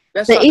So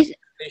let's but start if the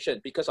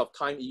presentation because of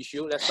time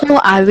issue. Let's so,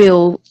 start.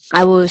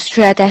 I will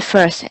share that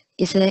first.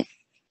 Isn't it?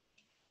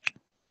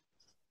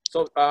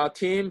 So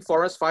team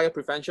forest fire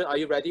prevention, are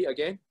you ready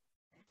again?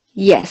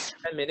 Yes.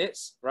 10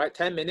 minutes, right?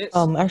 10 minutes.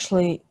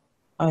 Actually,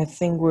 I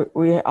think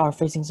we are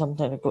facing some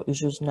technical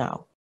issues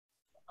now.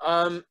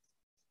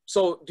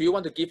 So do you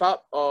want to give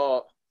up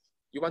or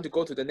you want to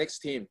go to the next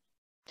team?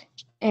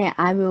 Yeah,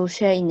 I will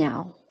share it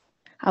now.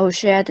 I will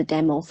share the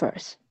demo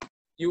first.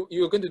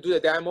 You're going to do the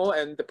demo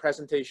and the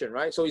presentation,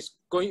 right? So it's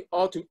going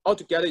all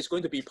together. It's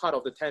going to be part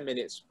of the 10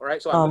 minutes, all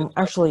right? So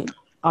Actually,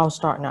 I'll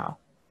start now.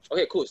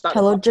 Okay, cool. Start.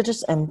 Hello,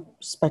 judges and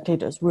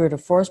spectators. We're the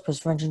forest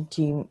prevention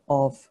team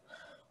of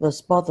the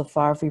Spot the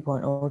Fire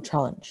 3.0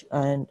 challenge,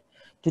 and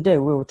today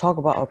we will talk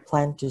about our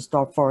plan to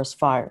stop forest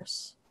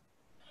fires.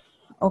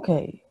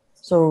 Okay,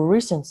 so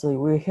recently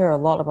we hear a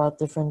lot about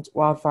different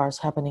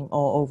wildfires happening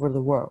all over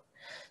the world.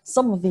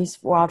 Some of these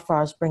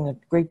wildfires bring a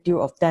great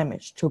deal of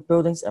damage to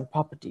buildings and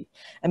property,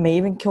 and may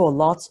even kill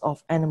lots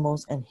of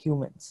animals and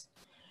humans.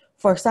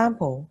 For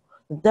example,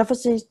 the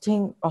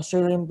devastating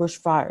Australian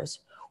bushfires,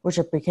 which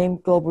have become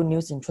global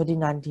news in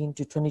 2019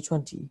 to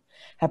 2020,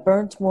 have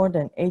burned more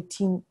than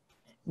 18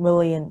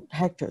 million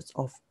hectares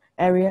of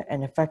area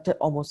and affected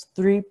almost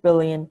 3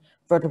 billion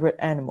vertebrate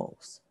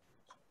animals.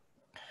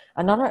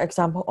 Another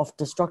example of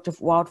destructive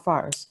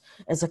wildfires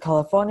is a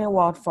California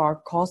wildfire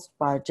caused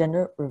by a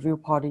gender review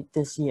party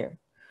this year.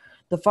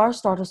 The fire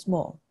started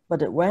small,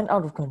 but it went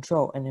out of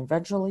control and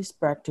eventually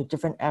spread to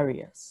different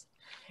areas.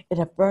 It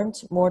had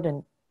burned more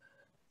than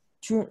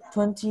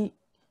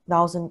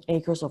 20,000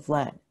 acres of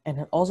land and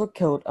had also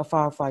killed a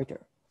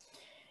firefighter.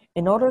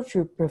 In order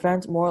to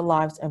prevent more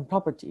lives and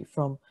property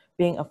from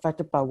being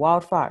affected by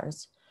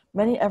wildfires,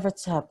 many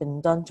efforts have been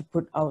done to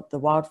put out the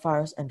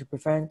wildfires and to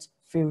prevent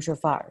future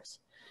fires.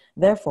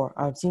 Therefore,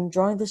 our team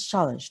joined this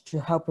challenge to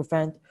help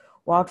prevent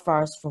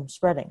wildfires from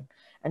spreading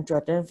and to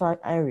identify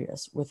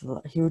areas with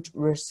a huge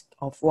risk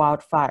of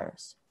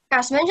wildfires.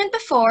 As mentioned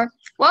before,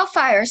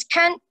 wildfires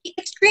can be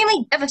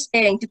extremely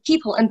devastating to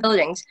people and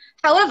buildings.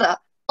 However,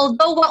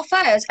 although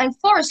wildfires and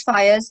forest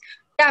fires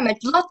damage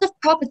lots of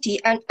property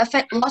and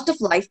affect lots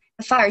of life,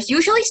 the fires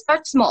usually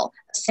start small.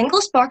 A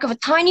single spark of a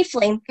tiny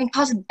flame can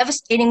cause a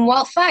devastating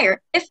wildfire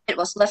if it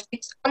was left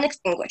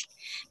unextinguished.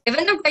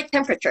 Given the right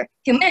temperature,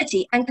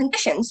 humidity, and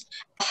conditions,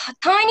 a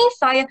tiny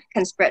fire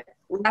can spread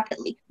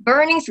rapidly,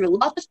 burning through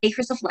lots of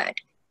acres of land.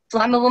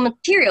 Flammable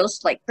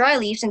materials like dry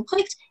leaves and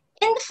twigs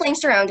in the flame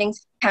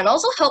surroundings can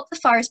also help the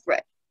fire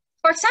spread.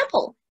 For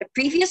example, the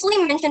previously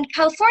mentioned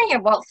California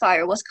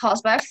wildfire was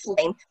caused by a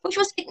flame which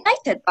was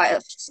ignited by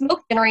a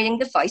smoke-generating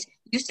device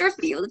used to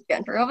reveal the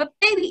gender of a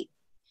baby.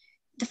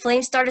 The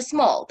flame started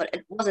small, but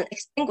it wasn't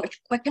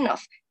extinguished quick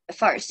enough. The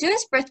fire soon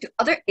spread to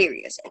other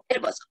areas, and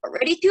it was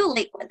already too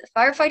late when the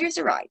firefighters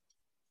arrived.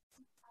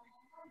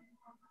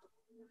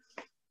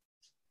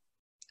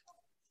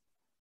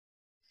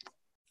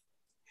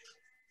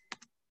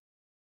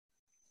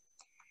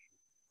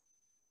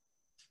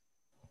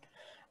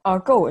 Our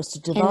goal is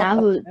to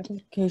develop an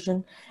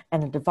application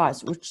and a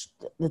device which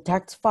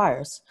detects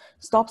fires,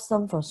 stops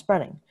them from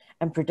spreading,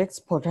 and predicts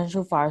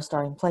potential fire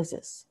starting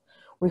places.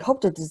 We hope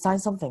to design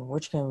something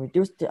which can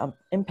reduce the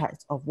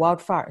impact of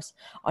wildfires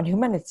on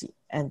humanity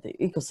and the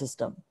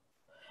ecosystem.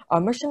 Our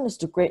mission is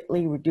to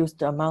greatly reduce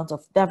the amount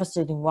of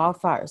devastating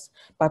wildfires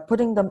by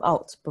putting them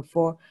out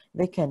before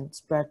they can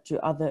spread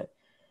to other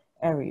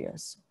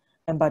areas,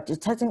 and by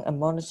detecting and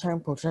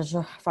monitoring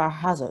potential fire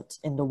hazards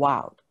in the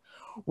wild.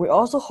 We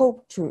also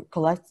hope to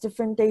collect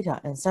different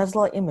data and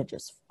satellite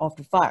images of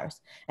the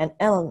fires and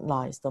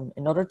analyze them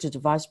in order to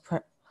devise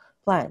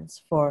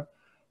plans for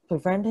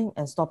preventing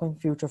and stopping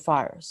future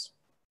fires.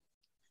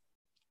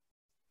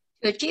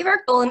 To achieve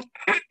our goal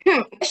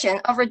and mission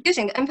of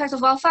reducing the impact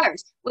of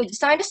wildfires, we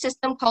designed a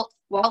system called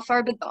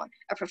Wildfire Begon,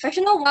 a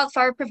professional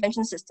wildfire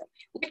prevention system,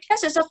 which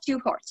consists of two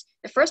parts.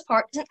 The first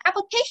part is an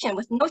application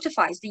which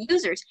notifies the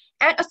users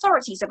and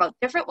authorities about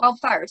different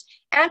wildfires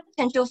and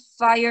potential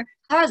fire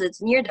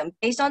hazards near them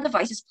based on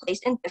devices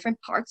placed in different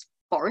parks,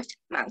 forests,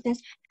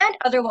 mountains, and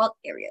other wild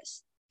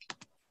areas.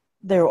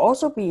 There will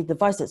also be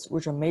devices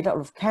which are made out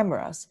of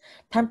cameras,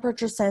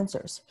 temperature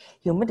sensors,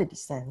 humidity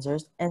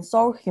sensors, and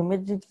soil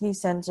humidity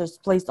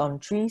sensors placed on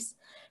trees,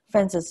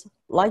 fences,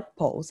 light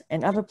poles,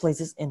 and other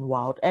places in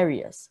wild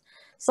areas.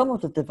 Some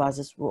of the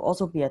devices will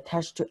also be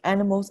attached to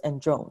animals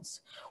and drones,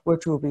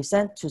 which will be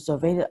sent to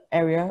survey the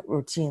area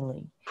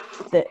routinely.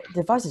 The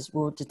devices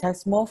will detect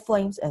small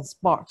flames and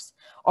sparks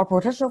or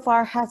potential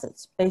fire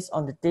hazards based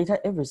on the data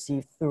it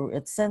received through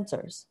its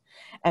sensors,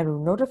 and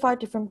will notify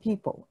different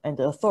people and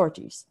the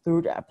authorities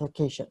through the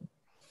application.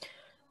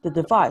 The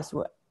device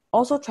will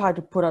also try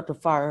to put out the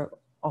fire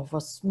of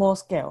a small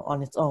scale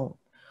on its own,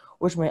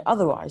 which may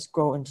otherwise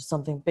grow into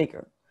something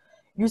bigger.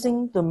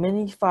 Using the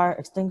mini fire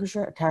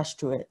extinguisher attached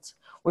to it,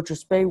 which will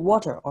spray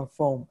water or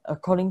foam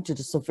according to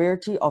the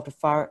severity of the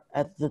fire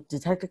at the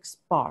detected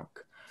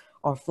spark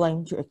or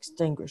flame to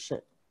extinguish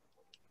it.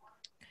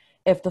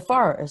 If the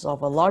fire is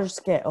of a large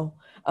scale,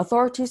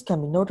 authorities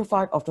can be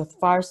notified of the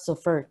fire's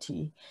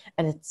severity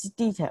and its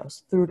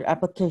details through the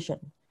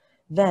application.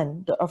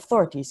 Then, the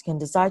authorities can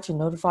decide to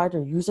notify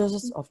the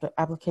users of the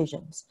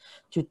applications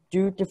to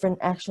do different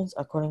actions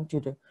according to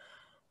the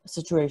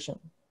situation.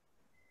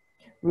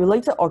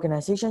 Related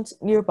organizations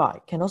nearby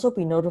can also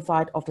be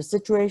notified of the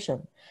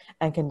situation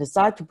and can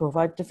decide to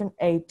provide different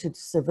aid to the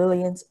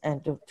civilians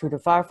and to the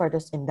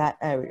firefighters in that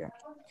area.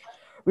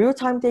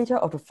 Real-time data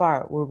of the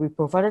fire will be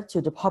provided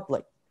to the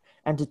public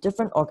and to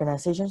different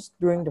organizations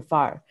during the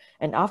fire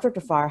and after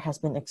the fire has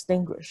been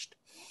extinguished.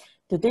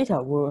 The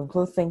data will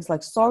include things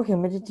like soil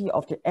humidity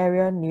of the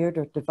area near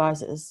the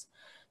devices,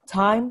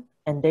 time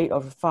and date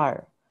of the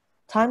fire,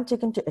 time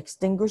taken to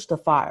extinguish the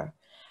fire,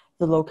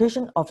 the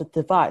location of the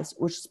device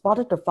which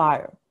spotted the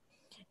fire,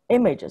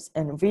 images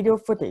and video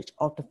footage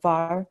of the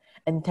fire,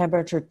 and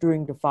temperature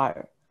during the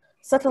fire.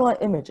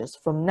 Satellite images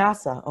from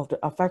NASA of the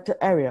affected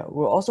area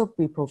will also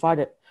be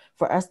provided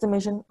for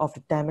estimation of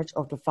the damage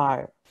of the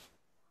fire.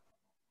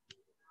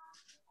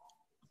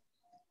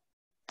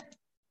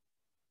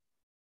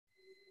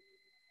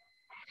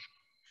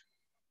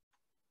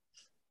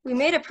 We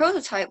made a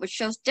prototype which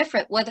shows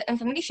different weather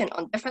information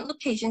on different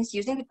locations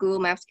using the Google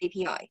Maps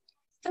API.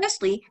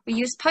 Firstly, we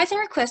used Python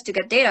requests to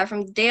get data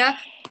from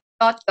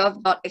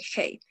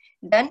data.gov.hk.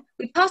 Then,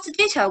 we passed the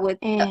data with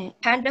the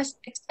pandas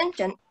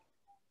extension.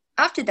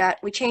 After that,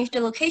 we changed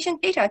the location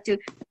data to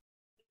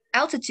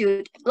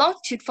altitude,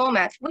 longitude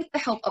format with the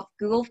help of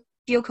Google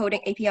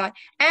Geocoding API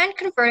and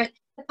converted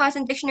the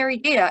Python dictionary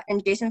data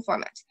in JSON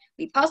format.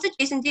 We passed the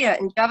JSON data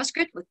in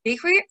JavaScript with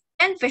BigQuery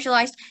and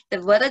visualized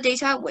the weather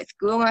data with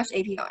Google Maps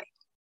API.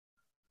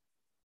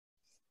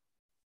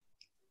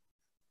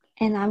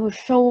 And I will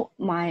show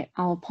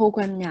our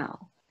program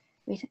now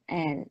with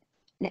the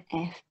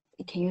F.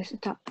 Can you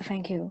stop?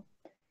 Thank you.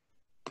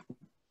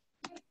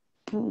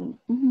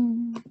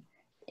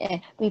 Yeah,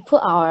 we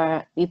put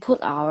our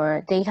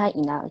data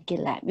in our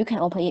GitLab. You can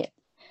open it,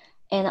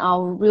 and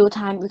our real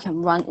time you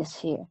can run is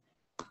here.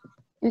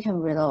 You can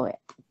reload it,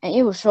 and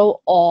it will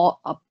show all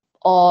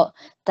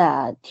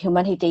the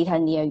humanity data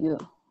near you.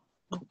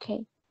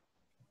 Okay.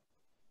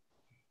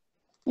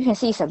 You can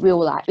see it's a real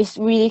life.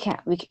 We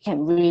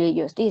can really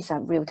use this is a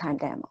real time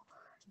demo.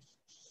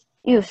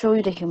 It will show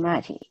you the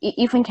humanity. It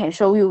even can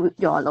show you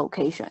your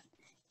location.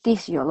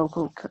 This is your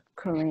local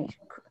current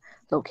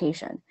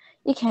location.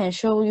 It can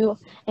show you,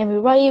 and we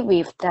write it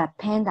with the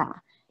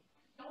Panda.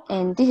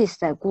 And this is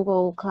the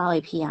Google Cloud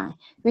API.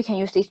 We can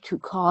use this to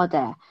call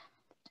the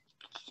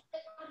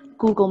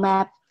Google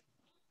Map.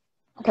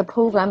 The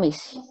program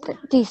this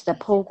is the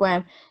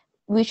program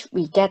which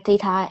we get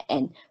data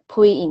and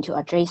put it into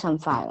a JSON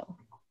file.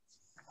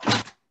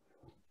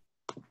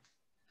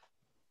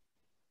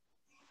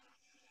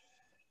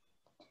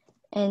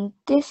 And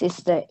this is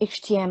the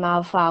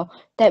HTML file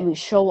that we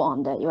show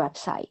on the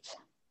website.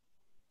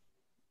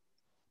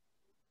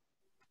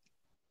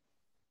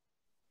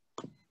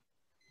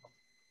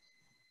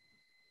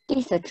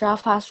 This is the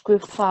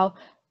JavaScript file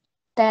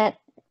that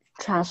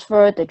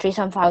transfer the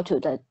JSON file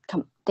to the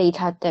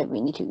data that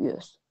we need to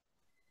use.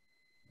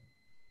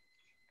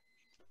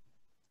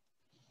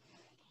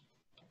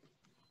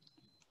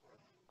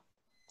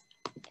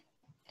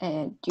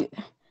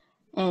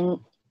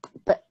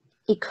 But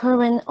it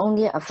currently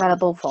only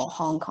available for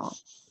Hong Kong,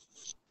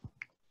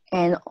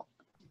 and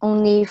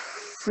only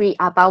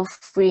about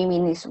 3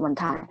 minutes one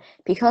time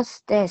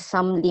because there's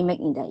some limit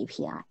in the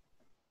API.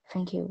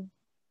 Thank you.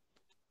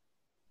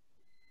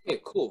 Okay,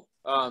 cool.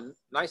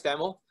 Nice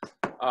demo.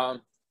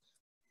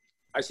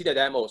 I see the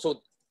demo.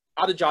 So,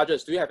 other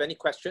judges, do you have any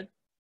question?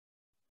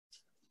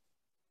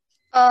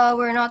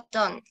 We're not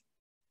done.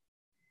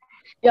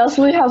 Yes,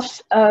 we have.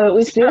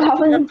 We still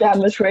haven't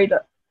demonstrated.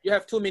 You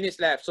have 2 minutes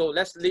left, so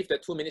let's leave the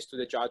 2 minutes to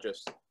the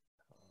judges.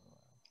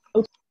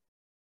 Okay.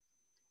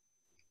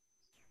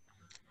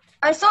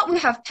 I thought we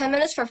have 10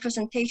 minutes for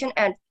presentation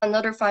and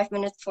another 5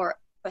 minutes for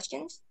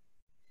questions.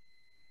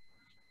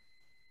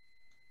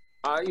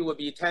 It will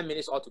be 10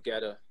 minutes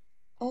altogether.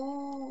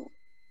 Oh.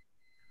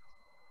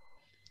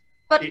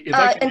 But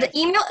in the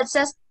email, it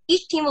says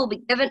each team will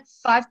be given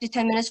 5 to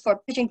 10 minutes for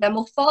pitching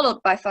demo,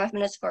 followed by 5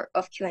 minutes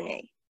of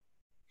Q&A.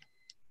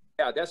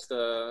 Yeah, that's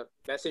the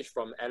message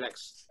from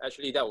Alex.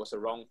 Actually, that was the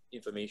wrong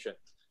information,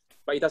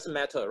 but it doesn't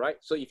matter, right?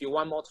 So if you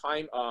want more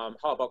time, how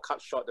about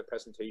cut short the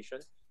presentation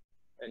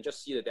and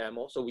just see the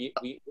demo? So we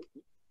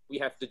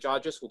have the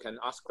judges who can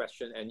ask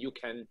questions, and you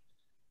can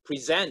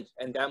present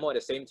and demo at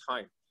the same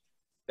time.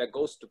 That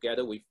goes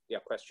together with their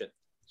question.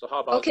 So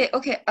how about?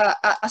 Okay.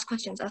 Ask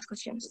questions.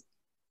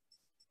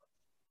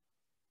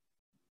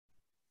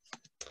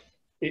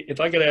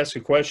 If I could ask a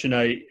question,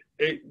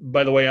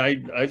 by the way,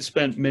 I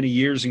spent many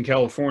years in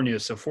California,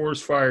 so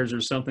forest fires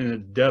are something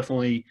that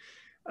definitely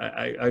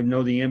I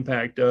know the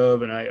impact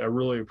of, and I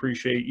really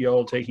appreciate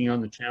y'all taking on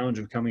the challenge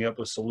of coming up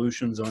with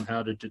solutions on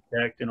how to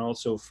detect and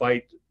also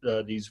fight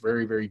these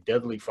very, very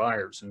deadly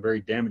fires and very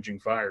damaging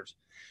fires.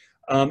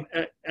 And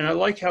I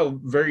like how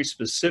very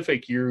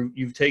specific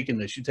you've taken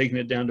this. You've taken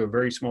it down to a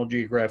very small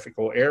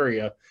geographical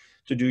area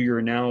to do your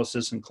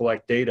analysis and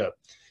collect data.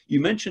 You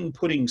mentioned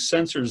putting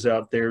sensors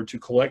out there to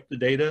collect the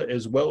data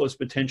as well as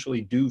potentially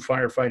do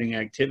firefighting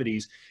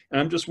activities. And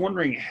I'm just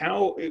wondering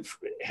how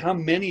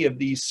many of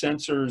these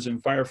sensors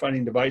and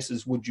firefighting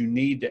devices would you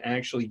need to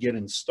actually get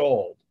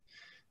installed?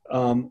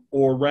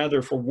 Or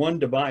rather, for one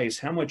device,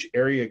 how much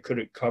area could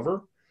it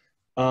cover?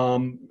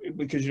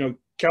 Because, you know,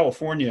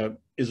 California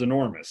is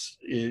enormous.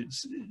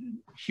 It's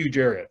a huge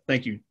area.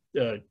 Thank you,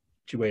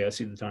 Chiwei. I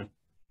see the time.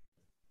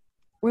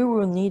 We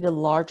will need a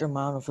large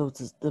amount of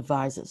those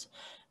devices.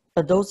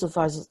 But those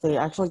devices, they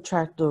actually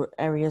track the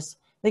areas.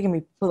 They can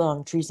be put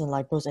on trees and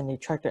light posts, and they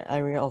track the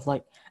area of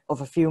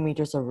a few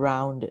meters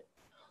around it,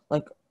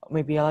 like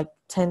maybe like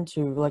 10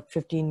 to like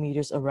 15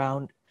 meters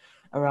around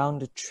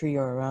the tree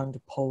or around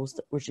the post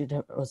which it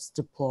was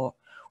deployed,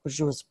 which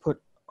it was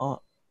put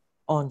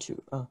onto.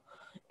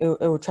 It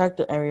will track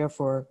the area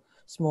for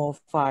small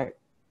fire.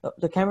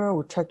 The camera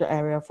will track the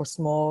area for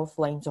small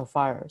flames or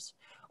fires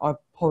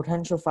or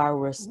potential fire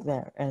risk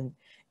there, and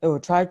it will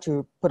try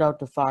to put out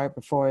the fire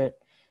before it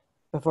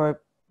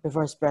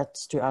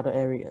spreads to other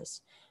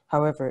areas.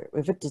 However,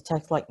 if it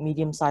detects like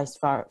medium-sized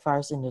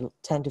fires in the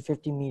 10 to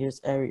 50 meters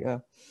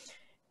area,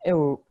 it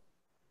will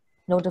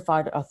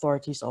notify the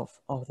authorities of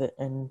it,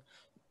 and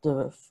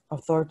the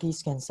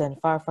authorities can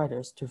send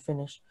firefighters to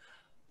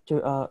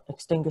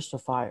extinguish the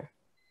fire.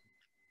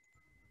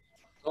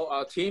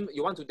 So, team,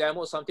 you want to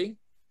demo something?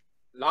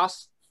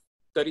 Last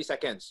 30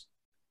 seconds.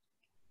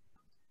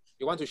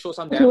 You want to show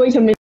some demo? Wait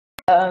a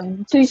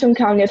minute. Please don't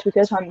count it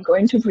because I'm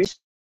going to present.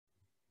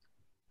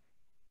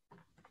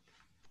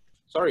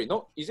 Sorry,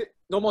 no, is it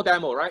no more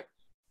demo, right?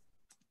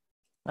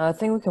 I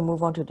think we can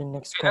move on to the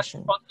next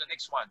question. Let's move on to the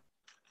next one.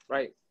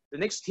 Right. The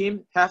next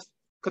team,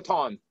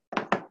 havkathon.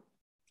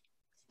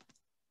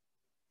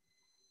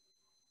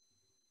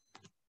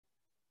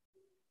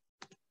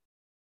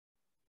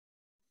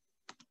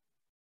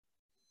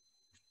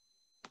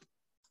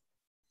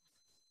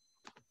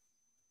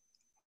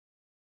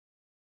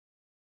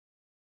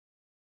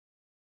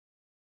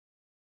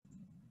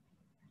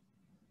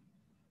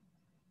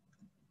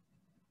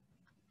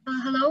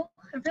 Hello,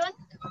 everyone.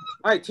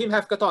 Hi, team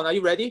havkathon. Are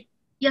you ready?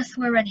 Yes,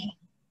 we're ready.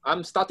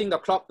 I'm starting the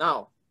clock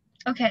now.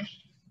 Okay,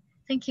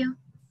 thank you.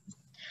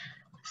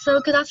 So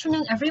good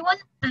afternoon, everyone.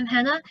 I'm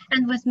Hannah,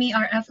 and with me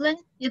are Evelyn,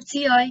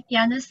 Yipsioi,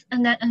 Yanis,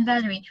 Annette, and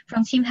Valerie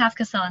from Team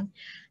Havkathon.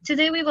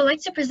 Today, we would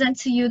like to present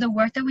to you the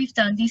work that we've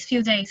done these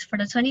few days for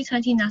the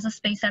 2020 NASA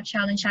SpaceApps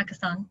Challenge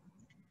Hackathon.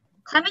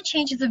 Climate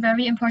change is a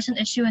very important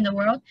issue in the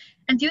world,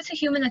 and due to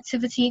human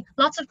activity,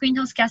 lots of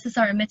greenhouse gases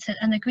are emitted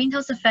and the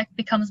greenhouse effect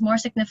becomes more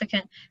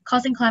significant,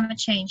 causing climate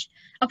change.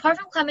 Apart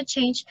from climate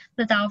change,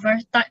 the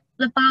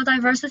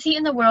biodiversity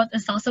in the world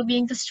is also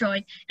being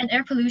destroyed, and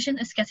air pollution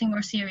is getting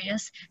more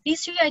serious.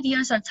 These three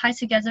ideas are tied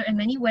together in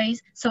many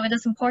ways, so it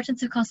is important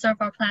to conserve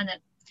our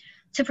planet.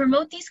 To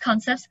promote these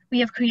concepts, we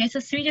have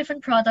created 3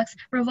 different products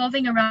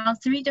revolving around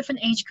 3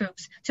 different age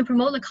groups to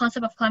promote the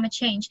concept of climate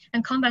change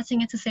and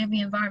combating it to save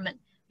the environment.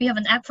 We have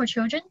an app for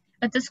children,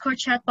 a Discord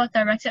chatbot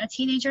directed at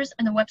teenagers,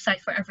 and a website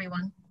for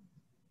everyone.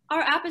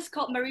 Our app is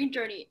called Marine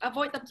Journey,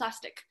 Avoid the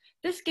Plastic.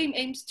 This game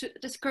aims to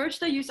discourage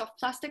the use of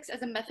plastics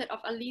as a method of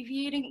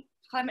alleviating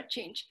climate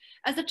change.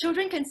 As the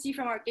children can see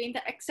from our game,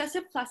 that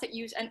excessive plastic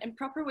use and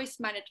improper waste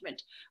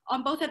management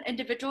on both an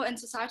individual and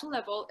societal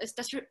level is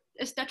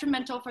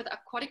detrimental for the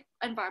aquatic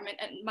environment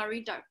and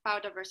marine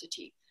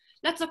biodiversity.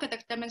 Let's look at the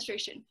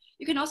demonstration.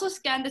 You can also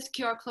scan this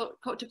QR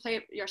code to play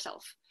it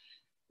yourself.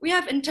 We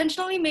have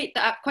intentionally made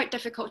the app quite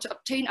difficult to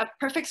obtain a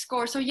perfect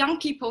score so young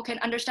people can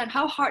understand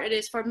how hard it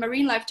is for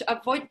marine life to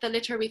avoid the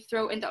litter we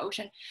throw in the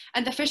ocean,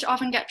 and the fish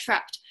often get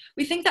trapped.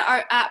 We think that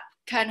our app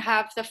can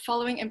have the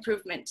following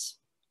improvements.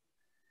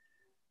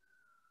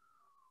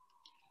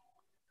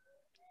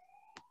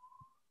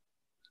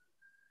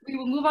 We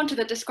will move on to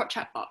the Discord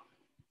chatbot.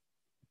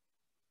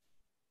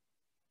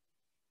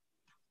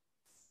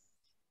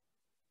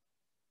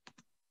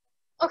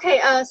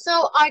 Okay,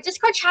 so our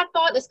Discord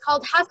chatbot is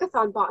called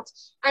Havkathon Bot,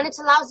 and it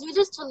allows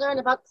users to learn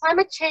about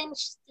climate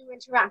change through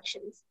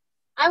interactions.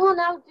 I will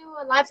now do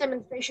a live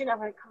demonstration of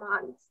our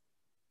commands.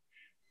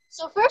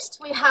 So first,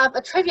 we have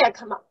a trivia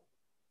command.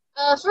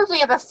 First,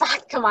 we have a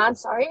fact command,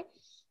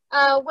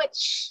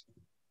 which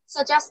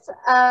suggests,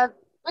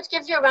 which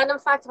gives you a random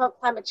fact about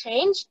climate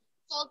change,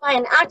 followed by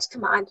an act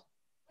command,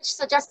 which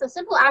suggests a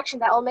simple action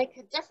that will make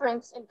a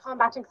difference in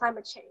combating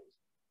climate change.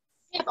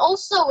 We have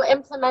also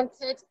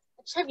implemented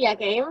a trivia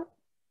game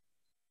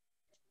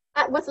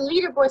with a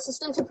leaderboard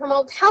system to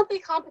promote healthy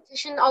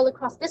competition all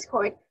across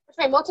Discord, which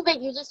may motivate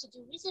users to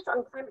do research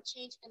on climate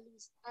change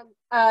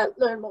and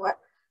learn more.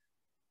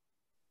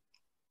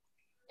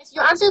 If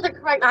you answer the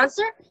correct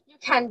answer, you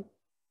can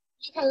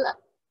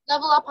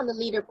level up on the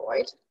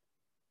leaderboard.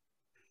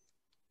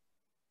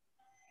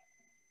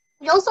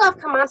 We also have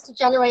commands to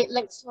generate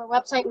links to our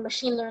website and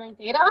machine learning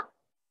data,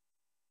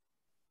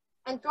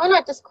 and join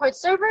our Discord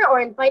server or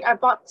invite our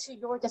bot to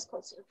your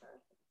Discord server.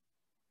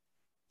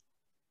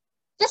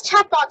 This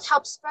chatbot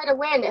helps spread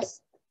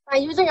awareness by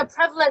using a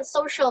prevalent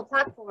social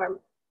platform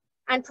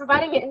and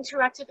providing an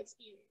interactive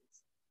experience.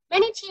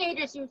 Many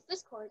teenagers use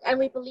Discord, and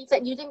we believe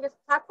that using this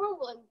platform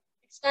will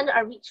extend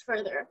our reach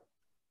further.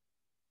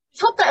 We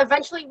hope that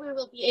eventually we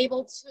will be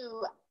able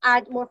to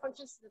add more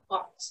functions to the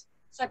bot,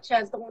 such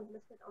as the ones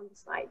listed on the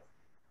slide.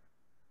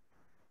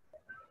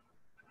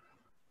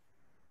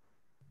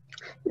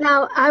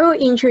 Now I will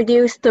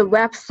introduce the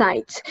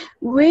website.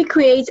 We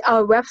create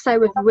our website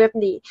with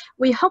Whitney.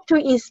 We hope to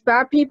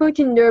inspire people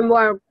to learn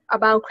more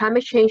about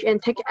climate change and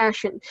take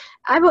action.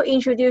 I will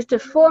introduce the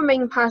 4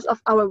 main parts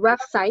of our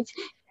website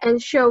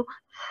and show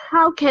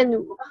how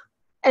do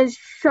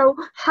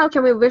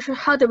we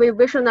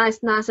visualize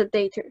NASA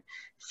data.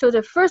 So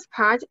the first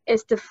part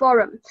is the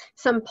forum.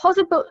 Some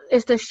possible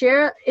is the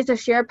share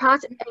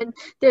part, and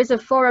there's a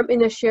forum in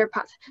the share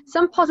part.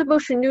 Some possible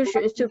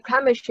solutions to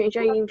climate change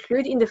are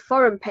included in the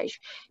forum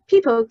page.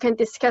 People can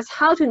discuss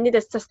how to lead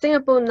a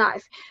sustainable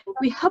life.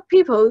 We hope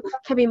people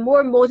can be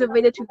more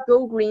motivated to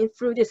go green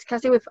through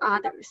discussing with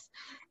others.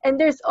 And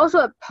there's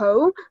also a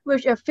poll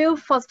with a few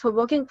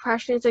thought-provoking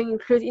questions are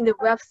included in the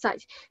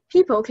website.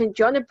 People can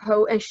join the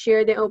poll and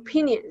share their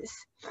opinions.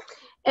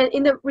 And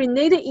in the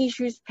related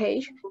issues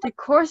page, the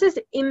causes,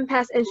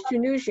 impacts, and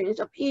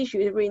solutions of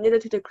issues related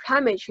to the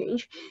climate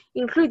change,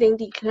 including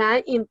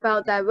decline in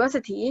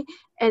biodiversity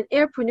and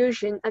air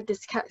pollution, are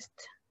discussed.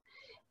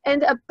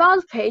 And the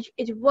About page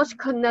is what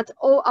connects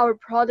all our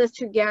products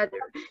together.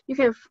 You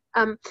can,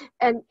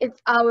 and it's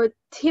our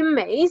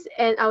teammates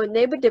and our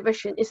neighbor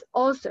division is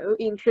also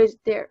included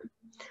there.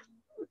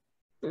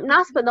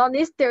 Last but not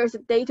least, there is a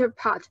data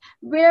part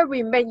where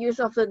we make use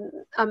of the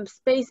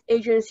space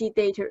agency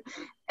data.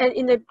 And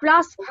in the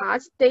grass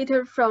part,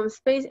 data from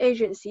space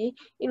agency,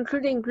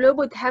 including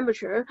global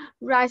temperature,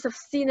 rise of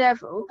sea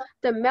level,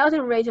 the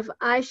melting rate of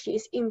ice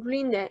sheets in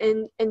Greenland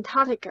and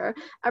Antarctica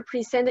are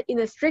presented in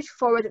a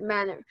straightforward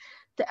manner.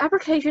 The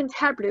application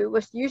tableau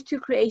was used to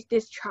create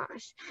this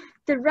chart.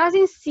 The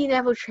rising sea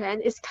level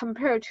trend is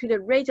compared to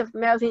the rate of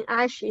melting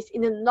ice sheets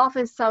in the North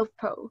and South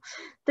Pole.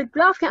 The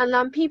graph can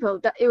alarm people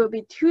that it will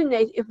be too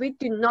late if we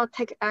do not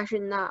take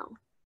action now.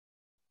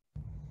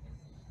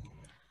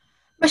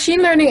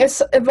 Machine learning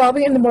is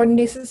evolving in the modern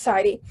day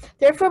society.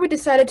 Therefore, we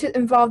decided to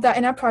involve that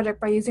in our project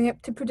by using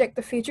it to predict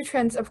the future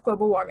trends of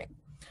global warming.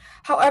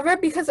 However,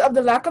 because of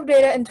the lack of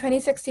data in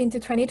 2016 to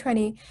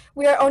 2020,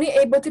 we are only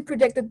able to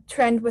predict the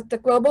trend with the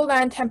global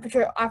land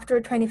temperature after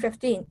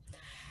 2015.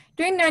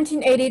 During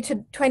 1980 to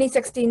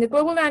 2016, the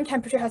global land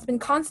temperature has been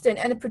constant,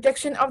 and the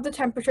prediction of the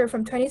temperature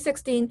from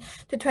 2016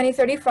 to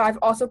 2035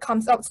 also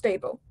comes out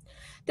stable.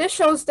 This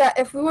shows that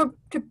if we were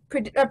to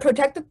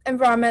protect the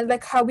environment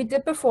like how we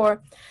did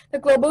before, the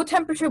global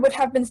temperature would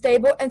have been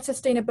stable and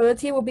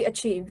sustainability will be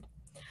achieved.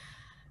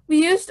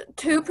 We used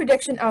 2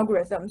 prediction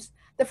algorithms.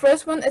 The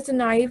first one is the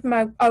naive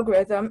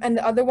algorithm, and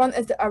the other one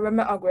is the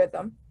ARIMA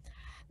algorithm.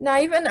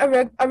 Naive and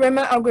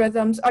ARIMA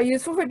algorithms are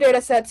useful for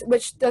data sets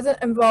which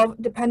doesn't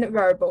involve dependent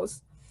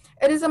variables.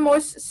 It is a more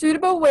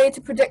suitable way to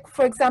predict,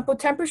 for example,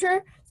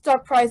 temperature,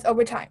 stock price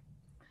over time.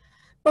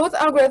 Both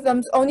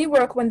algorithms only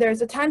work when there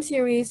is a time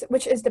series,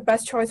 which is the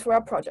best choice for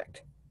our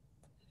project.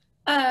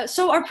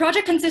 So our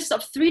project consists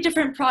of 3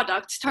 different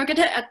products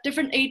targeted at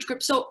different age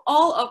groups. So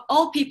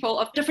all people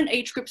of different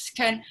age groups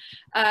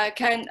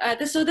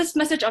so this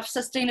message of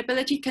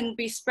sustainability can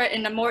be spread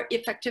in a more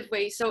effective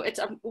way. So it's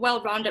a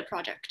well-rounded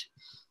project.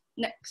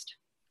 Next.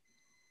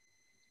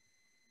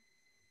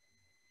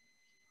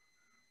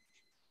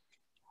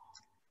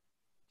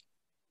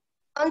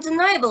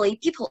 Undeniably,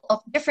 people of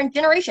different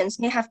generations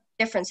may have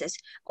differences.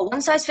 A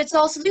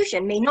one-size-fits-all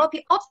solution may not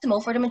be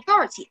optimal for the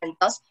majority, and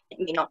thus it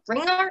may not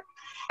bring our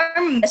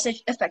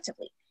message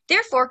effectively.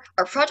 Therefore,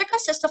 our project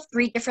consists of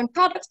 3 different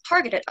products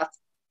targeted at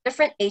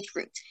different age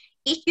groups,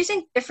 each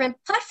using different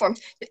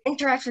platforms to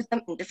interact with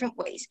them in different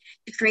ways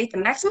to create the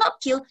maximum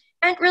appeal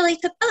and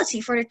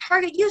relatability for the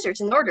target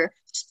users in order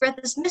to spread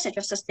this message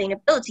of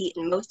sustainability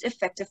in the most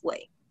effective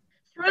way.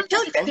 Throughout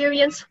this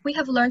experience, we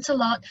have learned a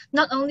lot,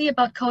 not only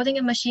about coding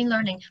and machine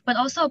learning, but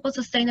also about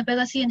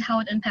sustainability and how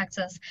it impacts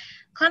us.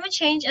 Climate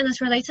change and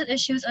its related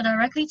issues are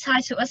directly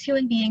tied to us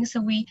human beings,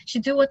 so we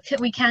should do what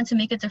we can to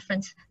make a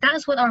difference. That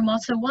is what our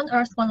motto, One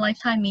Earth, One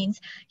Lifetime means.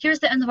 Here's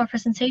the end of our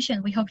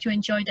presentation. We hope you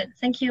enjoyed it.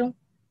 Thank you.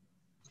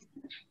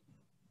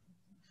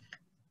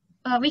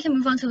 We can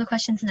move on to the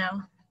questions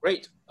now.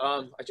 Great.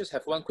 I just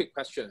have one quick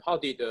question. How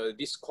did the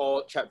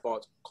Discord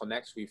chatbot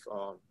connect with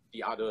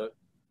the other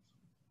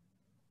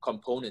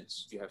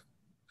components you have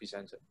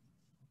presented?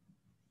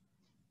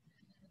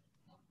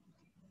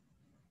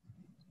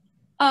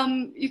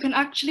 You can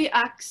actually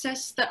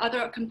access the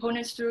other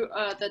components through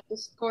the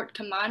Discord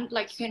command.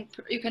 Like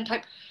you can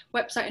type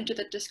website into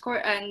the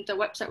Discord and the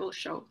website will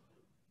show.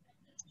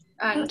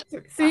 And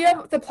so you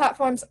have the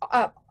platforms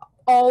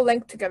all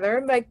linked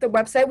together, like the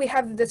website, we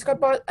have the Discord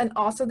bot and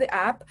also the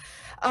app.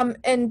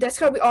 In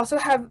Discord, we also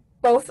have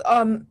both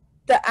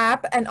the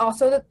app and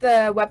also the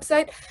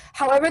website.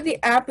 However, the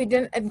app, we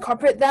didn't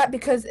incorporate that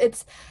because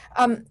it's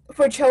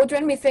for children.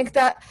 We think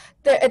that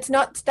it's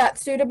not that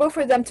suitable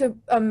for them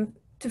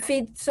to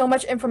feed so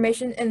much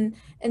information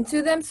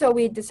into them. So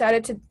we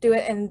decided to do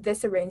it in this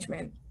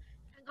arrangement.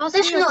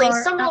 Additionally,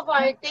 some of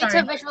our data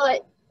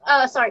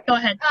Go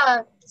ahead.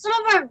 Some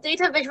of our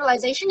data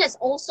visualization is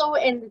also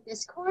in the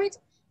Discord,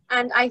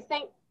 and I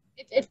think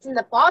it's in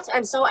the bot,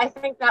 and so I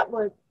think that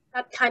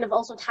kind of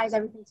also ties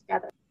everything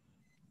together.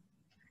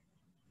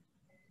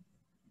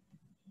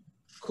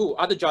 Cool.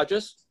 Other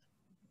judges?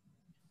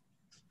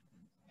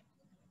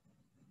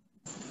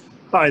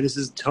 Hi, this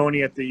is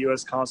Tony at the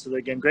U.S. Consulate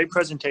again. Great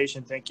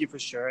presentation. Thank you for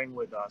sharing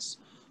with us.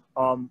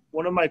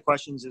 One of my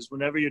questions is,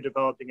 whenever you're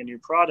developing a new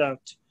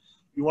product,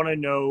 you want to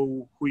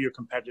know who your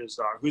competitors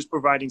are, who's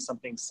providing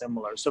something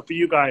similar. So for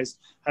you guys,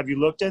 have you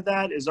looked at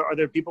that? Are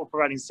there people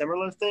providing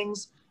similar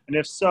things? And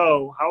if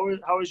so,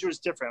 how is yours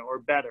different or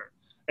better?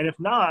 And if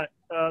not,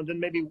 then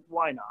maybe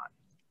why not?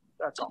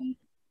 That's all.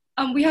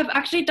 We have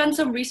actually done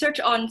some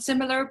research on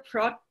similar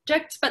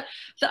projects, but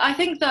I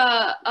think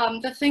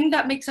the thing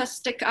that makes us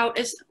stick out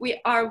is we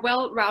are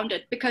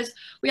well-rounded, because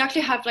we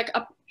actually have like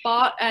a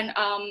bot and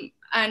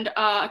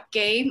a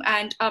game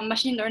and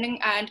machine learning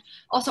and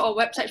also a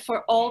website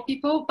for all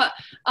people. But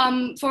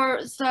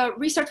for the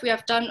research we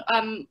have done,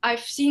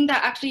 I've seen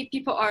that actually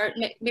people are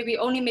maybe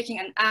only making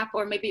an app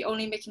or maybe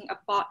only making a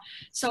bot.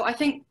 So I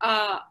think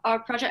our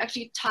project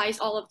actually ties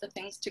all of the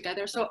things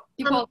together. So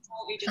people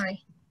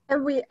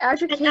And we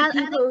educate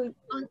people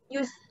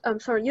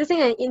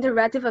using an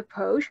interactive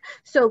approach,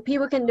 so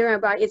people can learn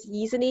about it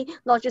easily,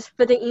 not just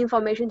fitting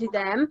information to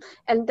them.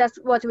 And that's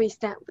why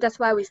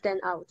we stand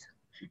out.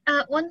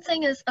 One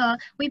thing is,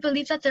 we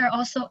believe that there are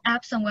also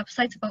apps and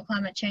websites about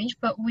climate change,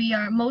 but we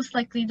are most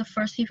likely the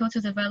first people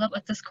to develop a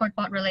Discord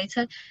bot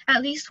related.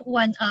 At least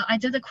when I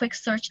did a quick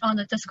search on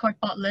the Discord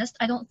bot list,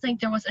 I don't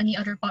think there was any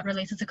other bot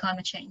related to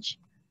climate change.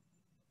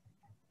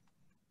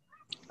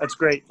 That's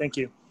great. Thank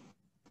you.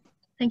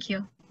 Thank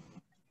you.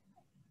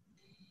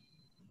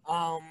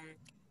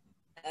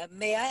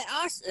 May I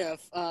ask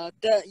if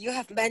you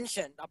have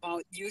mentioned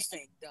about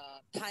using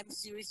the time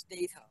series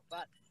data,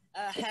 but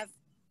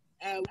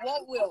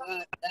what will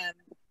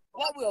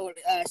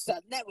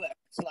some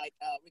networks like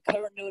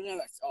recurrent neural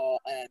networks or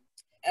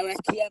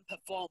LSTM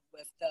perform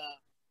with the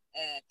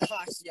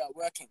tasks you're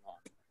working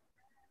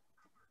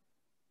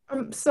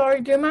on?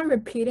 Sorry, do you mind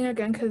repeating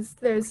again? Because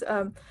there's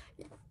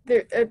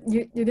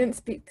you didn't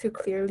speak too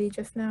clearly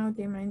just now.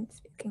 Do you mind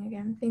speaking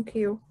again? Thank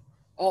you.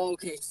 Oh,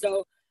 okay,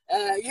 so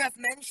you have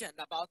mentioned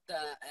about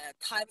the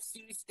time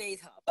series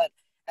data, but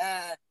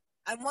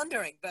I'm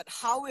wondering, but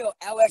how will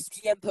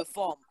LSTM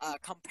perform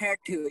compared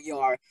to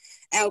your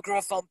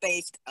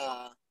algorithm-based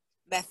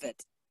method?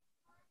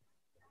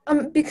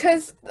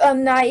 Because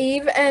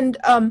naive and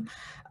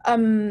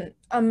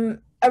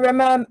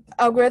ARIMA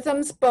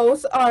algorithms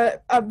both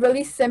are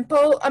really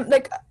simple.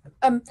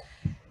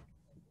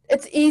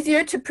 It's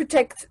easier to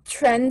predict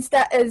trends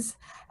that is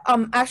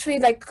actually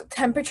like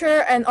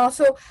temperature, and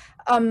also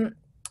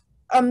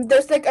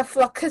there's like a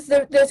flux, because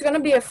there's going to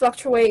be a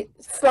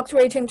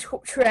fluctuating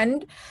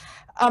trend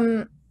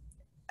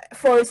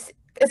it's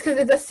because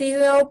it's a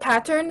seasonal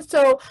pattern.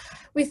 So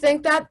we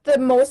think that the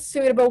most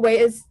suitable way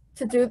is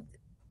to do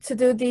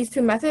these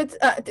two methods,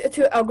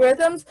 two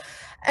algorithms.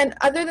 And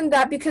other than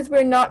that, because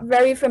we're not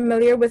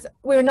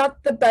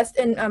the best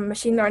in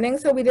machine learning,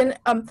 so we didn't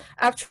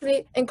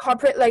actually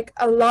incorporate like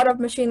a lot of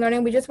machine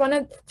learning. We just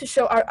wanted to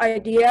show our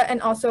idea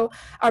and also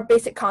our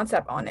basic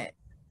concept on it.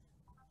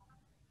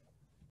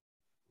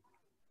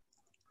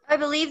 I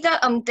believe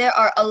that there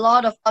are a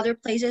lot of other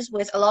places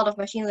with a lot of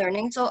machine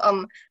learning. So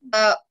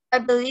I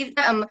believe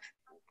that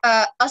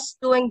us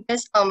doing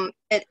this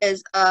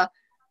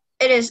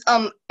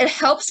it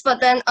helps,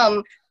 but then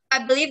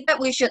I believe that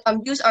we should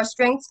use our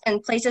strengths in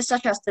places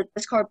such as the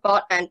Discord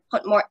bot and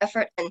put more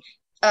effort in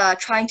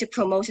trying to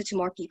promote it to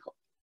more people.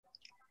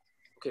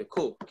 Okay,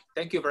 cool.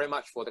 Thank you very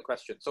much for the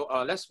question. So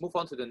let's move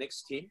on to the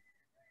next team.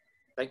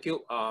 Thank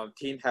you,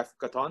 Team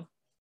Havkathon.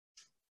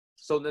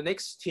 So the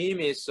next team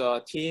is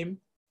Team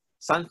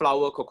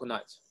Sunflower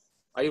Coconut.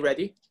 Are you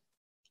ready?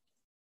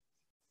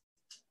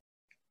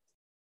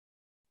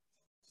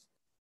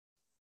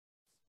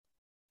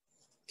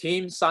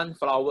 Team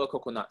Sunflower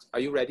Coconut, are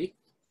you ready?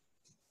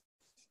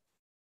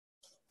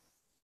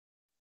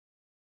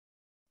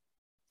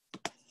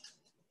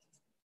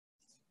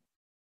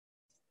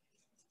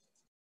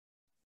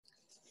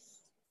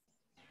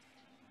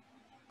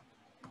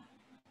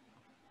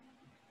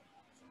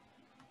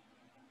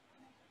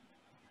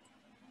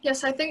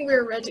 Yes, I think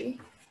we're ready.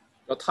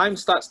 Your time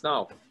starts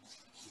now.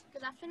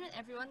 Good afternoon,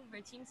 everyone. We're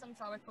Team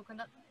Sunflower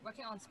Coconut,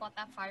 working on Spot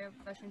That Fire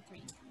version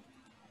 3.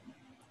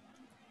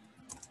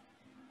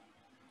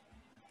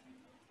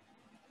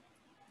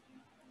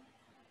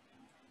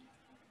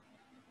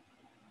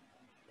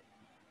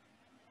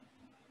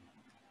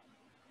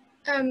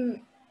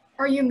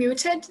 Are you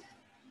muted?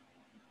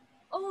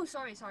 Oh,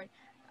 sorry.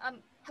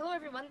 Hello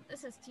everyone,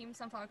 this is Team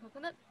Sunflower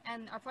Coconut,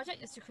 and our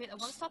project is to create a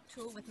one-stop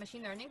tool with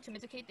machine learning to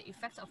mitigate the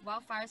effects of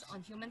wildfires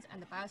on humans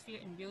and the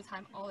biosphere in real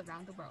time all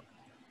around the world.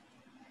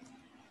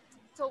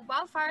 So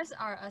wildfires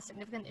are a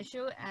significant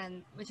issue,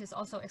 and which is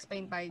also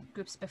explained by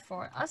groups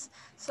before us.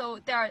 So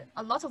there are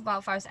a lot of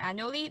wildfires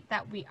annually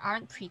that we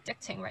aren't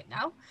predicting right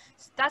now.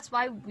 So that's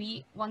why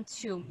we want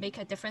to make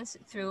a difference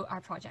through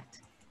our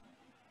project.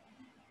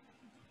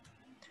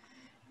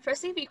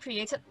 Firstly, we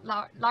created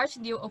large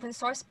new open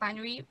source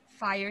binary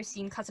fire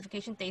scene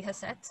classification data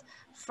sets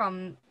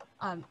from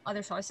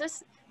other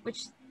sources,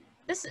 which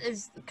this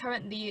is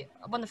currently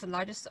one of the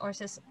largest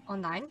sources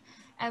online.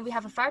 And we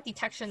have a fire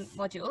detection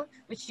module,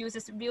 which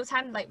uses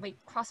real-time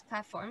lightweight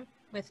cross-platform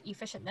with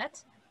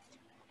EfficientNet.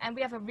 And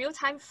we have a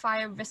real-time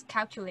fire risk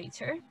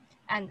calculator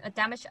and a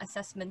damage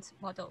assessment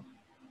model.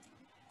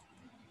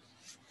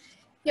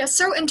 Yeah,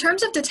 so in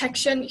terms of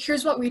detection,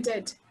 here's what we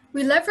did.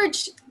 We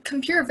leveraged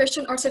computer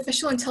vision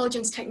artificial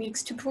intelligence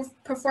techniques to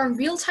perform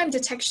real-time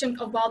detection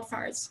of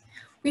wildfires.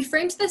 We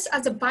framed this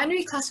as a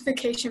binary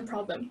classification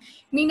problem,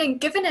 meaning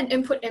given an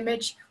input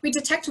image, we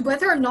detect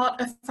whether or not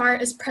a fire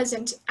is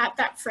present at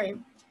that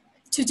frame.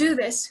 To do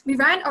this, we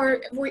ran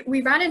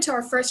into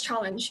our first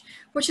challenge,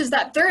 which is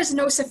that there is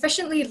no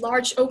sufficiently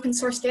large open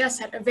source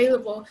dataset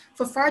available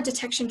for fire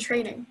detection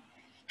training.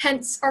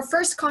 Hence, our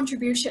first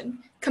contribution,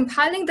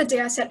 compiling the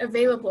dataset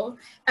available,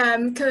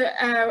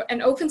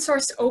 an open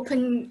source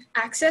open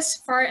access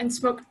fire and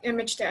smoke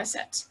image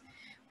dataset.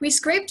 We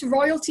scraped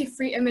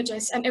royalty-free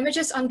images and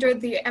images under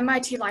the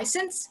MIT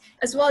license,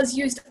 as well as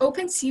used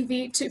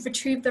OpenCV to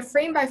retrieve the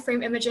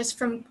frame-by-frame images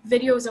from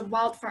videos of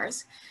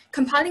wildfires,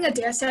 compiling a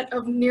dataset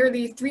of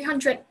nearly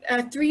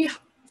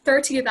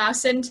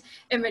 330,000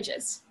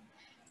 images.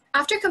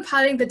 After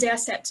compiling the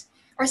dataset,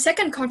 our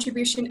second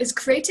contribution is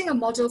creating a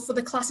model for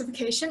the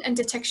classification and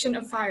detection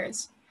of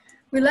fires.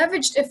 We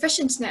leveraged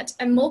EfficientNet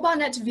and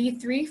MobileNet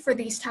v3 for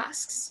these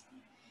tasks.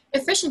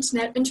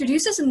 EfficientNet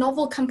introduces a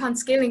novel compound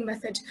scaling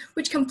method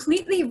which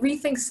completely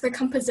rethinks the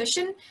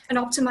composition and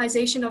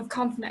optimization of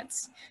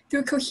ConvNets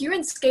through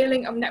coherent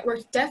scaling of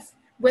network depth,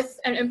 width,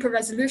 and input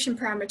resolution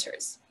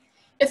parameters.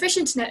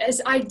 EfficientNet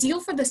is ideal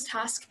for this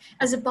task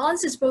as it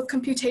balances both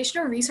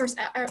computational resource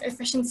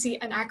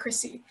efficiency and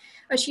accuracy,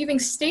 achieving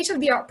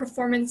state-of-the-art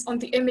performance on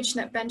the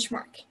ImageNet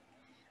benchmark.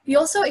 We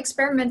also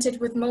experimented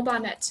with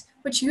MobileNet,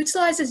 which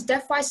utilizes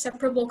depth-wise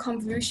separable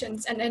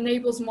convolutions and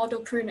enables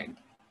model pruning.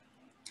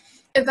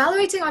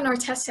 Evaluating on our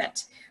test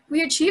set,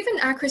 we achieve an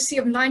accuracy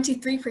of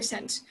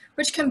 93%,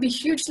 which can be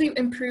hugely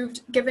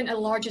improved given a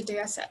larger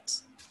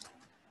dataset.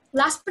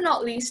 Last but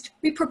not least,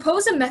 we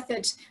propose a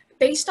method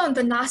based on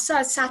the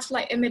NASA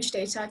satellite image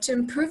data to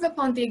improve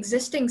upon the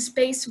existing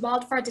space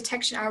wildfire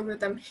detection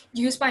algorithm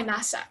used by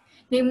NASA,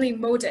 namely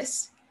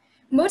MODIS.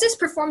 MODIS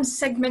performs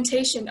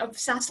segmentation of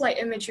satellite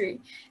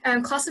imagery,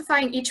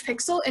 classifying each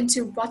pixel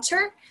into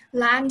water,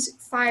 land,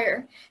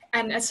 fire,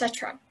 and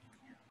etc.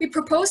 We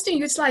propose to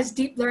utilize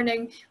deep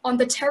learning on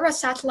the Terra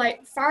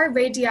satellite fire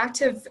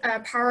radioactive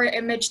power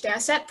image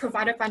dataset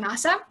provided by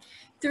NASA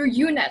through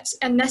UNet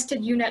and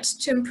nested UNet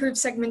to improve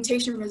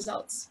segmentation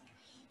results.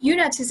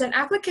 UNet is an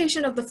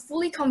application of the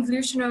fully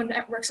convolutional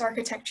networks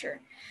architecture,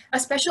 a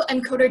special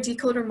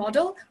encoder-decoder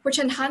model which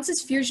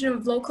enhances fusion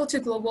of local to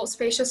global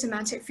spatial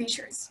semantic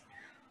features.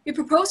 We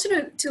propose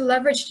to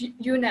leverage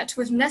UNet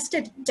with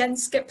nested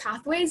dense skip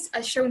pathways,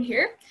 as shown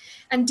here,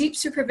 and deep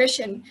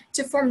supervision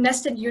to form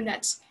nested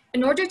UNet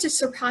in order to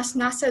surpass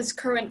NASA's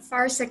current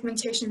fire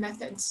segmentation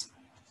methods.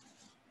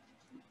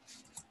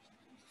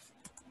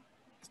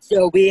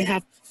 So we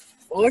have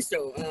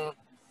also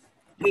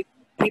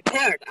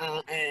prepared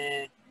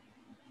a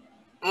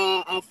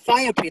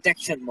fire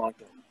protection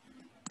model.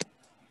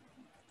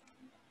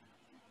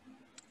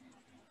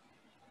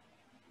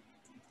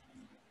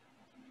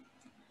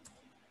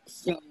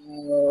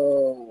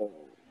 So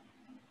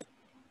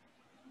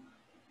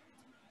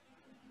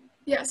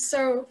yes,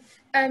 so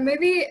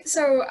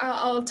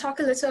I'll talk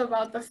a little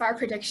about the fire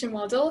prediction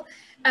model.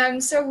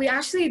 So we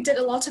actually did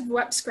a lot of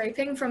web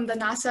scraping from the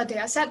NASA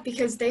dataset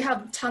because they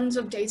have tons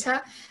of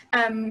data,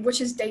 which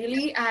is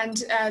daily,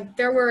 and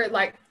there were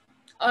like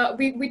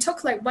we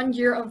took like 1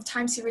 year of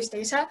time series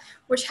data,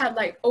 which had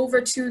like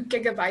over 2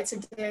 gigabytes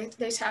of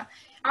data.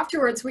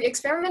 Afterwards, we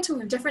experimented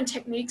with different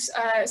techniques,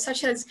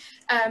 such as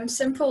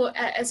simple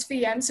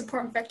SVM,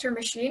 support vector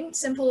machine,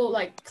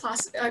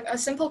 a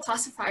simple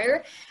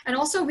classifier, and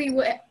also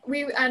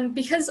and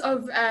because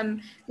of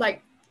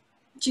like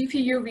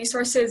GPU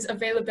resources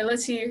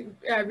availability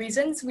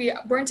reasons, we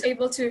weren't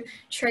able to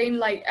train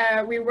an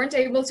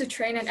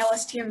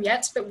LSTM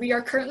yet, but we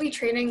are currently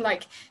training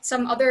like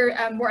some other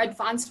more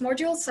advanced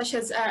modules, such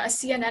as a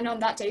CNN on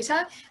that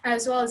data,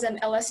 as well as an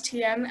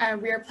LSTM.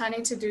 We are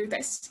planning to do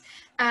this.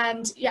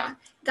 And yeah,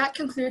 that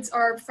concludes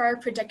our fire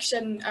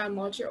prediction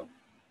module.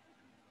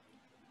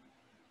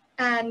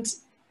 And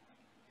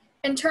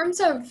in terms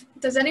of,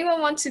 does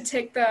anyone want to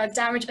take the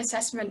damage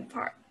assessment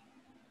part?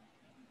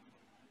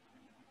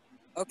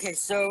 okay,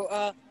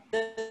 so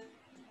the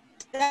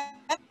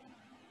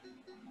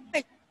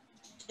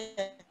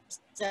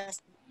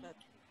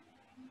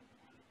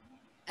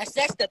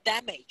assess the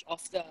damage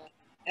of the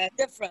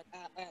different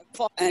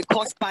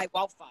caused by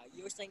wildfire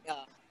using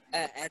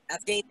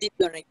again deep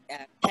learning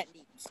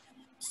techniques.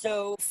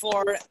 So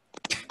for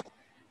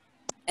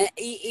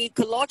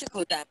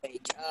ecological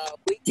damage,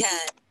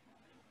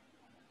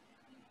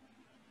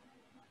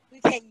 we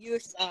can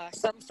use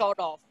some sort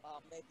of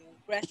maybe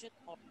regression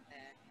or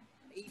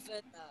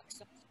even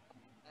some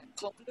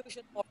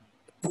conclusion or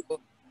to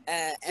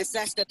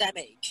assess the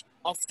damage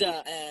of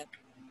the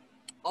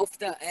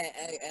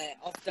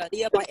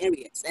nearby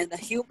areas and the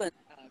human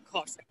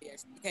caused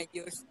areas.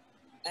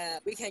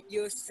 We can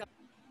use some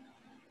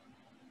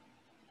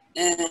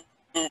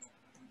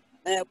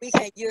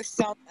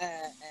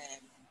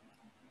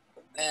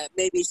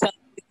maybe some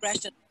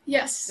regression.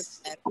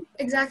 Yes,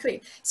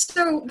 exactly.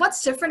 So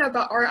what's different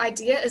about our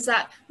idea is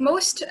that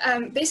most,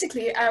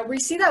 basically, we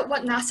see that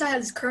what NASA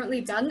has currently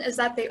done is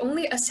that they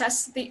only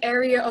assess the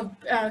area of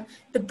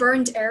the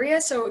burned area.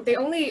 So they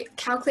only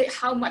calculate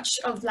how much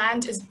of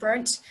land is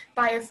burnt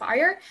by a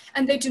fire,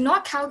 and they do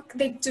not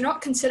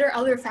consider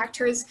other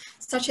factors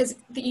such as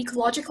the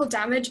ecological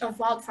damage of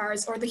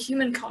wildfires or the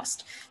human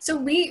cost. So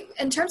we,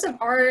 in terms of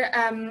our,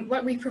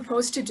 what we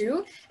propose to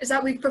do is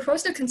that we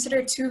propose to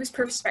consider two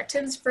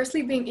perspectives,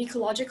 firstly being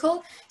ecological.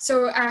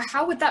 So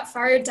how would that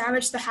fire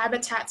damage the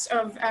habitats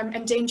of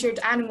endangered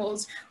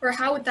animals, or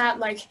how would that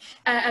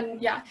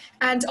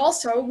and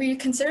also we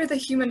consider the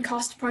human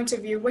cost point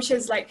of view, which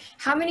is like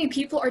how many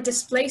people are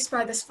displaced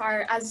by this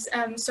fire. As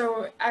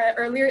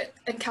earlier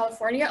in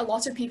California, a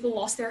lot of people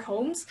lost their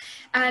homes,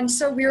 and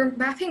so we're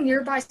mapping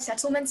nearby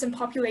settlements and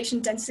population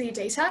density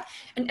data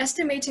and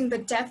estimating the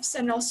deaths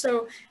and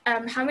also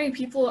how many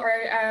people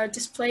are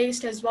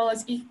displaced, as well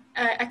as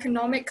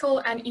economical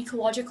and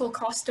ecological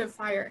cost of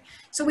fire.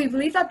 So we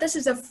believe that this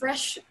is a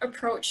fresh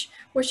approach,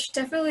 which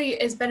definitely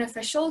is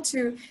beneficial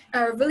to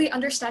really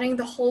understanding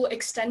the whole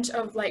extent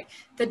of like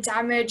the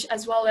damage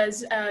as well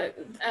as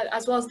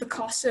the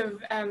cost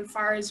of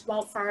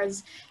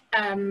wildfires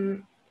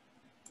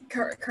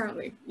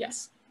currently.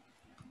 Yes.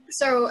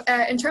 So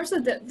in terms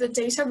of the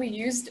data we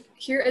used,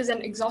 here is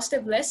an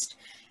exhaustive list.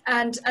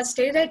 And as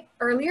stated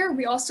earlier,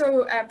 we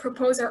also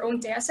propose our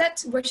own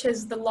dataset, which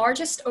is the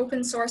largest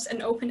open source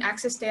and open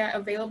access data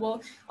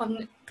available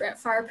on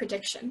fire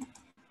prediction.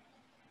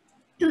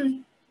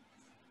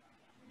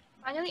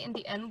 Finally, in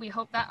the end, we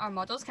hope that our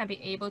models can be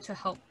able to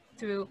help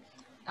through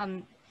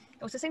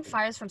noticing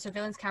fires from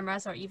surveillance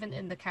cameras or even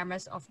in the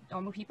cameras of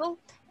normal people,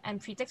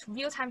 and predict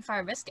real-time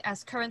fire risk.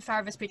 As current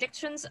fire risk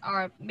predictions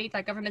are made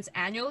by governments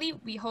annually,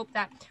 we hope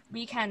that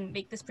we can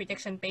make this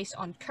prediction based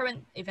on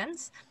current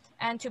events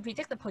and to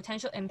predict the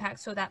potential impact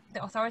so that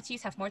the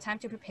authorities have more time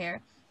to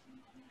prepare.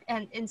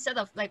 And instead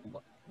of like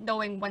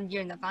knowing 1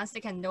 year in advance,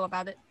 they can know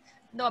about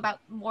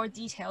more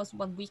details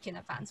 1 week in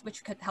advance,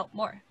 which could help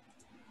more.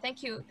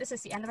 Thank you. This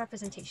is the end of our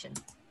presentation.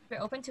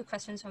 We're open to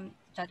questions from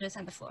judges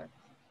and the floor.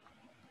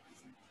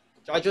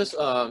 Judges,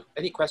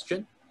 any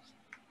question?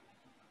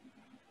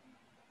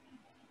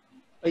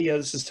 Yeah,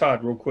 this is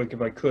Todd, real quick,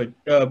 if I could.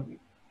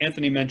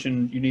 Anthony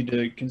mentioned you need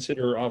to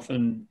consider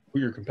often who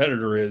your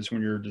competitor is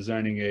when you're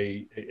designing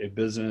a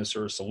business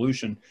or a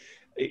solution.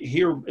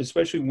 Here,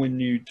 especially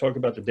when you talk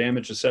about the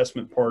damage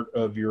assessment part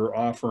of your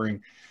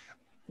offering,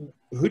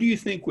 who do you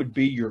think would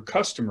be your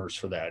customers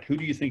for that? Who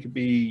do you think would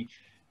be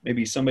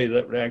maybe somebody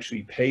that would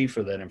actually pay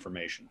for that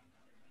information?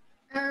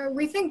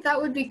 We think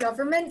that would be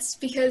governments,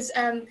 because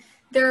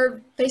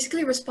they're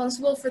basically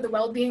responsible for the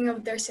well-being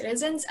of their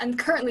citizens, and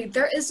currently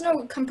there is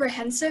no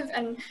comprehensive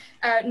and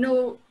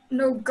no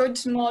good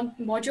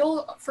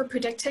module for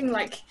predicting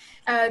like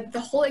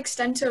the whole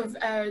extent of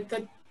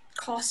the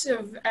cost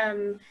of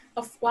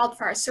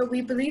wildfires. So we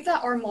believe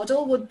that our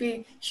model would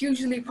be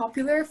hugely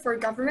popular for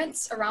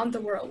governments around the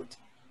world.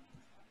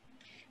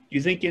 Do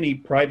you think any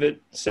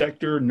private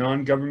sector,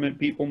 non-government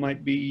people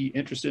might be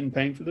interested in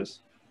paying for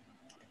this?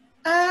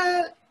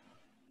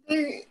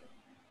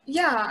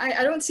 Yeah,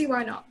 I don't see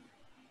why not.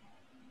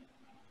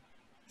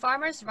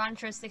 Farmers,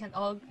 ranchers, they can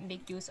all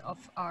make use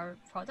of our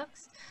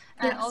products.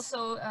 And Yes.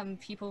 also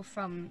people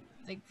from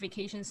like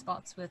vacation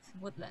spots with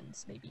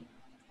woodlands, maybe.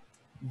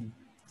 And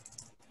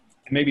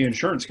maybe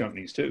insurance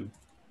companies too.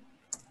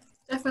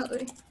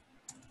 Definitely.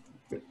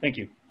 Good. Thank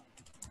you.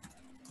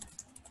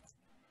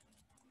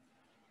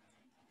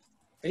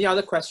 Any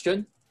other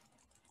question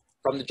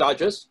from the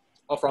judges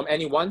or from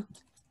anyone?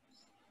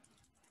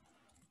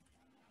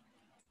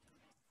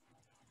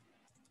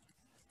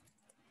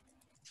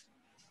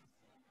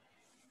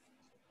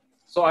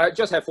 So I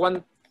just have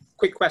one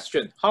quick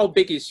question. How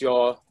big is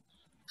your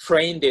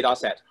train data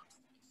set?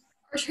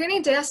 Our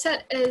training data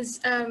set is,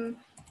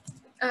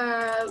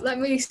 let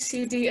me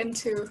CD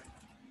into.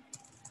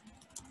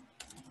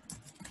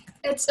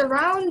 It's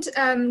around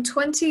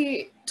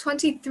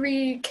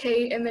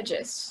 23K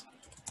images.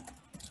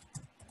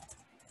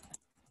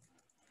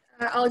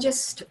 I'll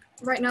just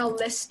right now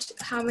list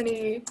how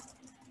many,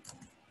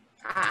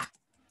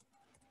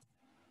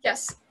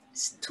 yes,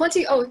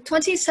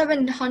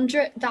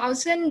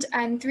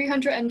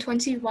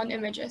 27,321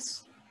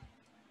 images.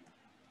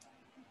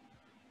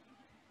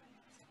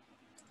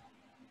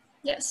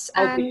 Yes,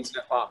 How big and is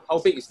that farm? How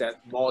big is that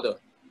model?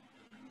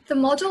 the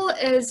model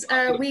is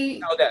You're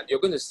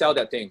going to sell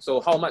that thing.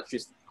 So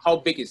how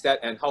big is that,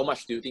 and how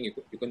much do you think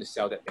you're going to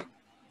sell that thing?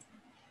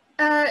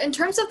 In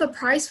terms of the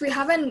price, we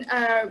haven't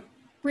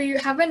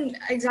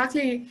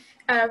exactly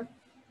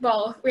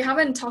we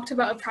haven't talked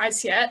about a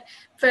price yet.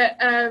 But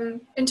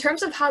in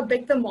terms of how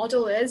big the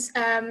model is,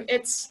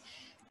 it's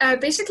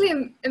basically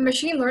in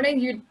machine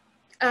learning.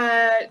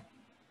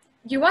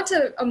 You want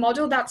a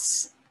model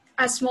that's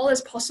as small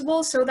as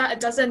possible so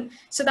that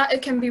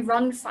it can be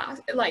run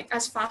fast,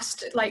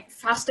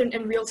 fast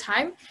in real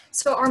time.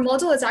 So our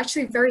model is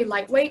actually very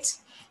lightweight,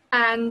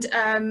 and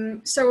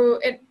so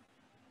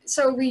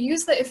we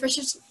use the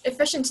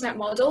efficient net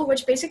model,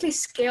 which basically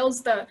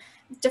scales the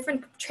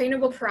different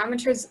trainable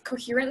parameters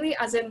coherently,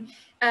 as in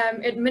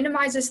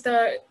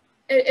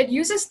it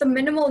uses the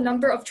minimal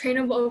number of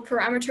trainable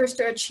parameters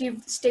to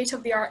achieve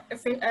state-of-the-art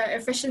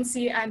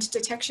efficiency and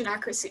detection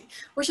accuracy,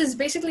 which is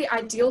basically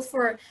ideal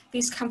for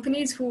these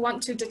companies who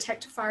want to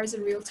detect fires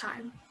in real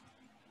time.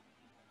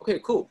 Okay,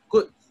 cool,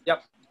 good.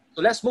 Yep.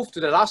 So let's move to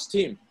the last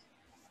team.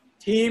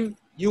 Team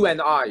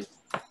UNI.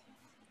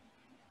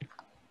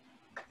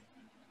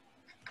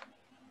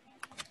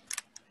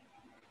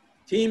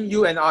 Team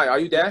UNI, are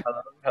you there?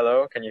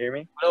 Hello, can you hear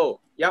me? Hello,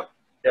 yep.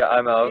 Yeah,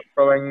 I'm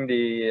throwing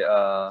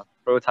the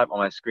prototype on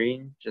my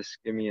screen. Just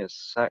give me a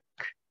sec.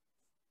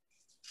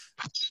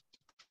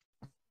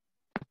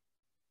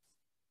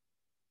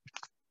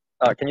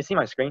 Can you see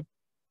my screen?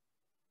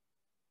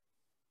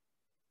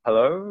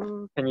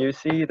 Hello, can you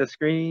see the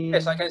screen?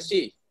 Yes, I can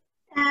see.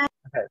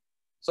 Okay.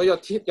 So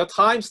your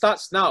time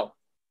starts now.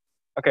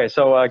 Okay,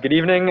 so good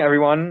evening,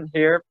 everyone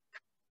here.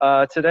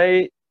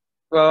 Today,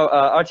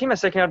 our team is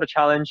taking up the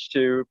challenge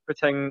to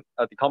putting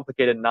the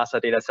complicated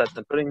NASA data sets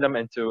and putting them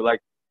into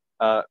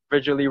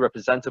visually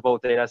representable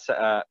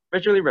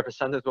visually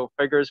representable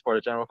figures for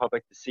the general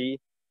public to see,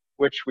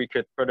 which we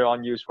could further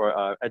on use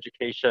for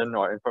education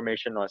or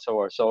information or so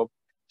or so.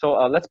 So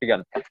let's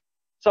begin.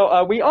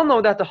 So we all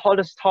know that the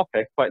hottest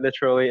topic, quite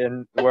literally,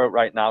 in the world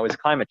right now is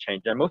climate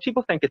change, and most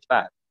people think it's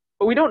bad,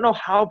 but we don't know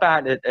how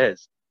bad it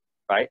is,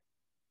 right?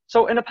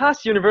 So in the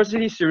past,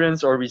 university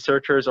students or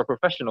researchers or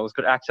professionals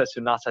could access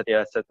to NASA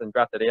data sets and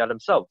grab the data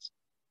themselves.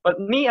 But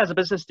me as a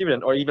business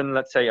student, or even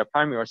let's say a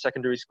primary or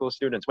secondary school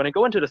students, when they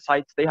go into the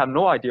sites, they have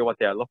no idea what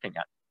they are looking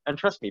at. And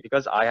trust me,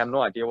 because I have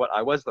no idea what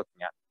I was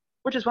looking at,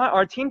 which is why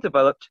our team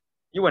developed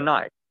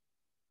UNI.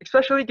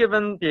 Especially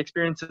given the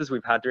experiences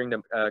we've had during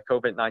the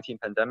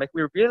COVID-19 pandemic,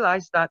 we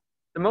realized that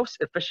the most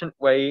efficient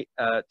way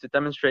to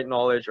demonstrate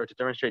knowledge or to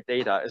demonstrate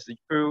data is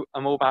through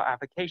a mobile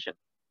application,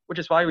 which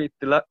is why we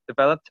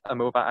developed a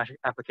mobile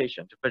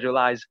application to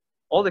visualize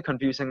all the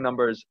confusing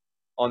numbers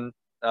on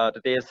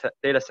the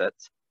data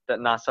sets that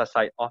NASA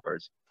site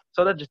offers,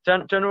 so that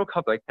the general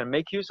public can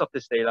make use of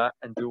this data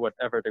and do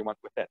whatever they want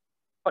with it.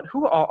 But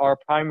who are our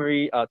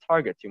primary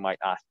targets, you might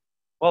ask?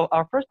 Well,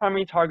 our first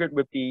primary target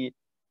would be,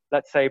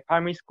 let's say,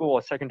 primary school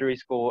or secondary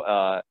school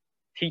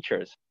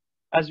teachers.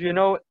 As you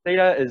know,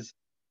 data is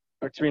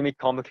extremely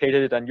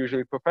complicated, and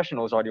usually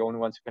professionals are the only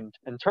ones who can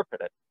interpret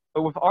it.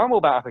 But with our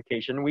mobile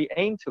application, we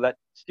aim to let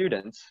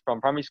students from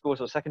primary schools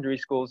or secondary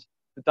schools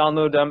to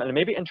download them and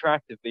maybe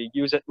interactively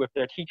use it with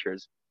their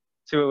teachers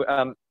to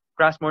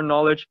grasp more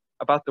knowledge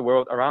about the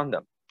world around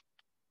them.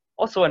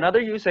 Also,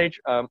 another usage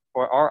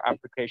for our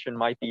application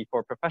might be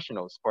for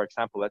professionals. For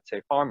example, let's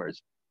say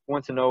farmers who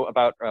want to know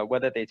about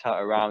weather data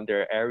around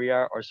their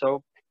area or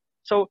so.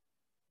 So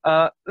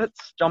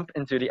let's jump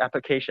into the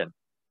application.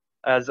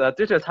 As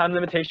due to time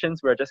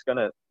limitations, we're just going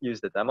to use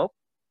the demo.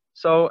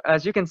 So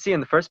as you can see in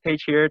the first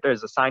page here,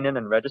 there's a sign in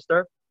and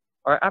register.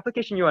 Our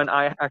application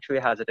UNI actually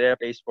has a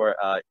database for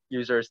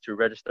users to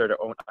register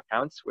their own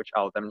accounts, which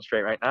I'll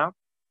demonstrate right now.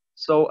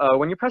 So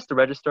when you press the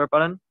register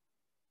button,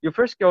 you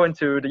first go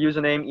into the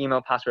username,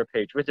 email, password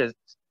page, which is,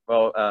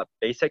 well,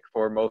 basic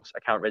for most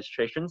account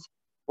registrations.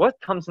 What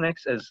comes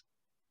next is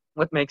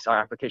what makes our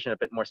application a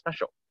bit more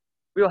special.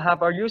 We'll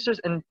have our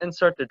users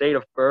insert the date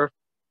of birth,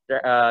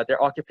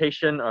 their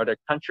occupation or their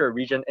country or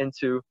region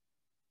into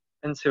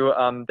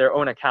their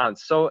own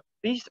accounts. So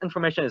this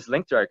information is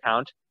linked to our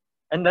account,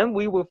 and then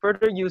we will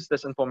further use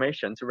this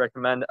information to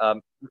recommend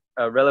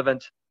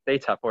relevant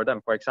data for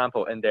them. For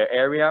example, in their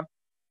area,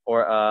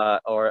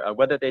 or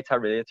weather data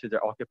related to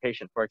their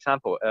occupation. For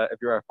example, if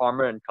you're a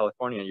farmer in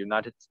California,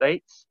 United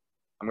States,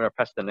 I'm going to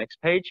press the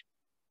next page.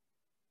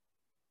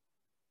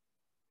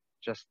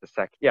 Just a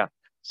sec. Yeah.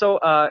 So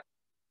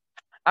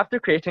after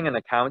creating an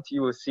account,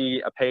 you will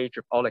see a page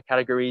of all the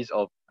categories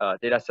of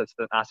data sets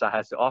that NASA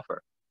has to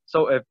offer.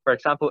 So if, for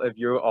example, if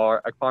you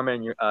are a farmer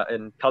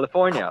in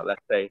California,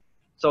 let's say,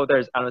 so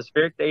there's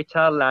atmospheric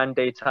data, land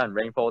data, and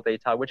rainfall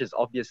data, which is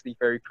obviously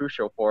very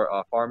crucial for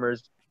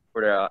farmers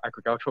for their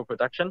agricultural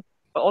production.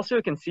 But also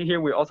you can see here,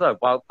 we also have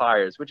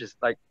wildfires, which is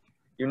like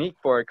unique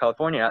for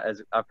California.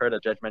 As I've heard a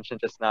judge mention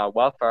just now,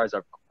 wildfires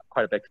are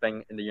quite a big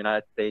thing in the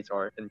United States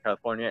or in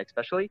California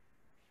especially.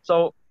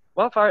 So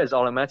wildfire is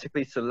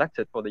automatically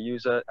selected for the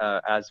user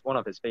as one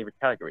of his favorite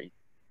categories.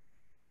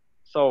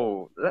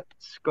 So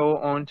let's go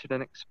on to the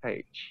next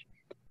page.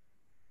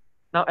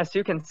 Now, as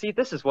you can see,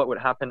 this is what would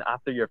happen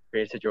after you've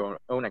created your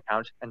own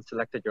account and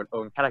selected your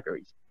own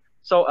categories.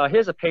 So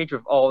here's a page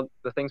with all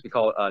the things we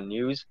call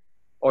news,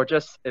 or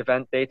just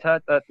event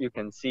data that you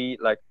can see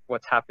like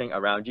what's happening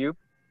around you.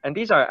 And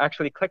these are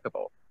actually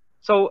clickable.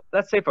 So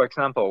let's say, for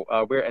example,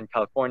 we're in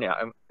California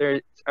and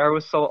there's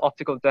aerosol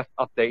optical depth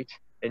update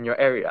in your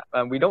area.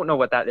 And we don't know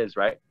what that is,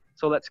 right?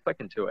 So let's click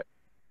into it.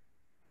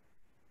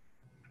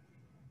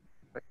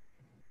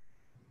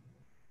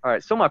 All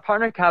right, so my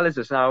partner Callis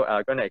is now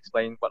going to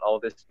explain what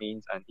all this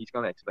means, and he's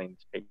going to explain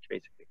this page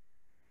basically.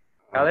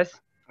 Callis?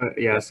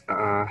 Yes,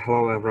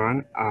 hello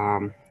everyone.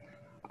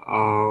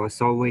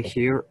 So we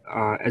here,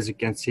 as you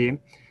can see,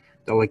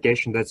 the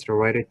location that's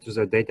related to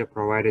the data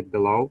provided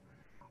below.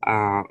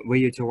 We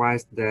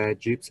utilize the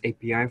GIPS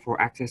API for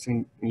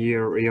accessing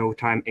near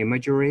real-time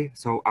imagery.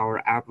 So our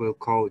app will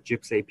call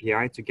GIPS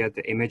API to get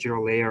the imagery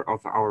layer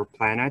of our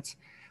planets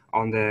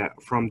from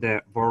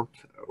the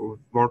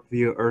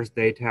WorldView Earth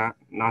Data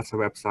NASA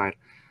website.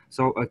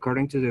 So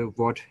according to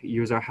what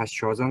user has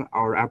chosen,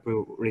 our app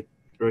will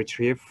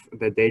retrieve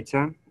the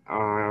data,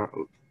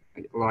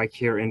 like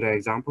here in the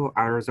example,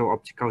 aerosol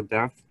optical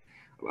depth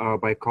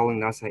by calling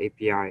NASA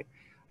API.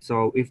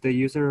 So if the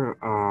user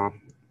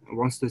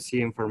wants to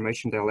see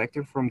information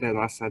directly from the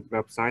NASA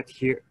website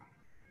here,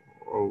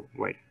 oh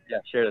wait. Yeah,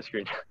 share the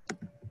screen.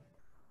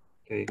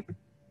 Okay.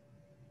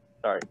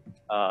 Sorry,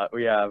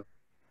 we have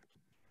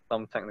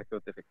some technical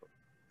difficulty.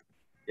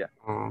 Yeah.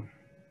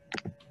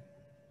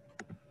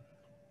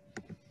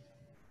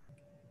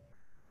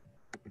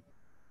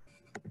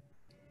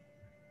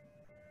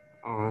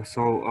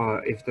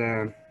 If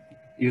the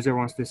user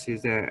wants to see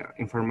the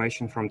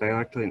information from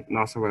directly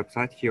NASA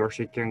website, he or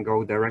she can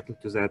go directly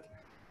to that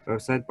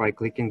website by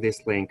clicking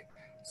this link.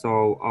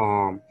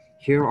 So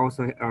here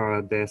also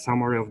the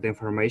summary of the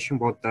information.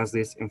 What does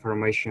this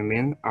information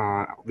mean?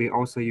 We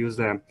also use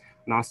the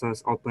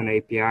NASA's Open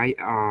API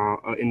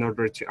in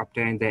order to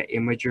obtain the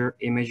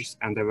images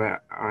and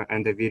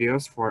the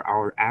videos for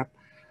our app.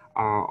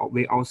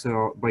 We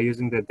also, by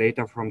using the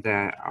data from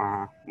the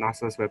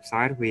NASA's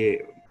website,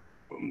 we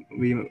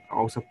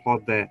also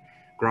plot the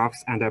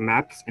graphs and the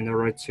maps in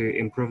order to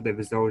improve the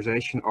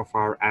visualization of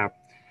our app.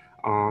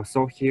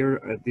 So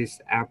here, this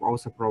app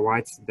also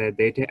provides the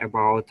data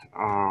about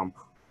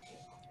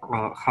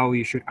how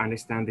you should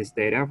understand this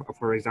data.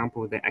 For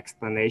example, the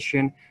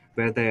explanation,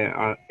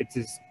 whether it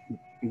is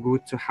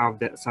good to have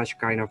such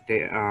kind of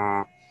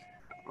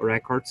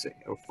records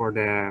for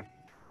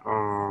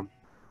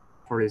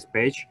this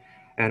page,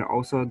 and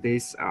also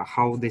this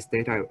how this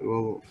data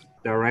will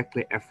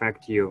directly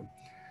affect you.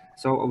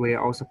 So we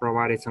also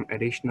provided some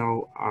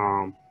additional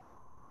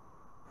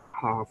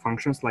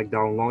functions like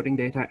downloading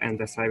data and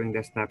saving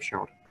the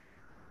snapshot.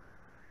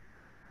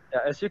 Yeah,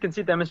 as you can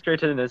see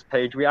demonstrated in this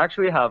page, we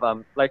actually have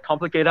like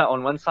complicated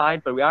on one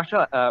side, but we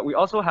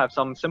also have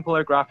some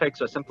simpler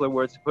graphics or simpler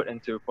words to put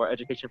into for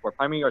education for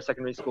primary or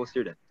secondary school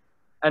students.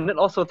 And it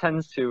also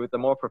tends to the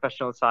more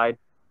professional side,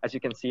 as you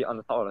can see on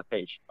the top of the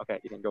page. Okay,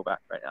 you can go back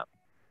right now.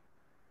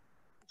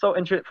 So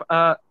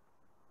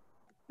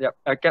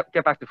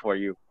get back to For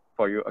You.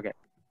 Okay.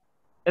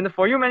 In the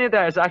For You menu,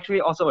 there is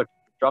actually also a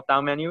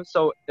drop-down menu.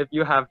 So if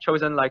you have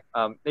chosen like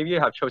maybe you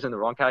have chosen the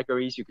wrong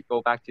categories, you could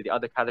go back to the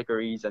other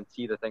categories and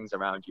see the things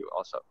around you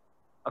also.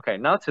 Okay,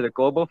 now to the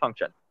global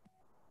function.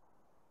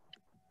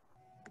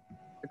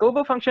 The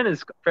global function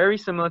is very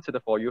similar to the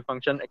For You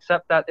function,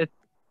 except that it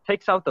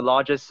takes out the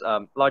largest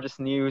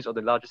news or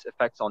the largest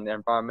effects on the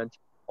environment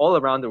all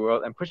around the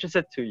world and pushes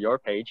it to your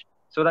page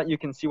so that you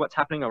can see what's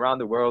happening around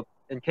the world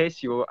in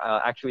case you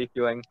are actually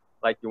feeling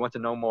like you want to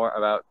know more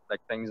about like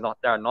things that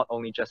are not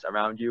only just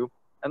around you.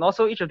 And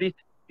also each of these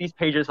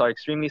pages are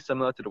extremely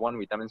similar to the one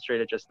we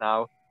demonstrated just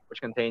now,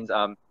 which contains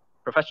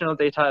professional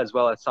data as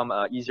well as some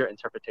easier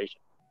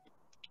interpretation.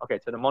 Okay,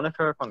 so the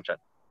monitor function.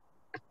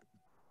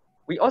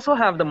 We also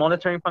have the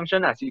monitoring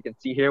function, as you can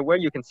see here, where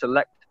you can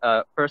select,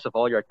 first of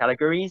all, your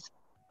categories.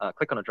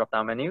 Click on the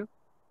drop-down menu.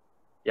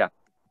 Yeah.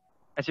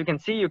 As you can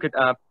see, you could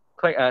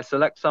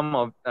select some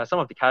of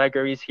the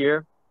categories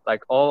here,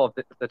 like all of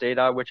the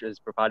data which is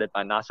provided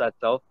by NASA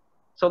itself.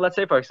 So let's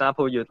say, for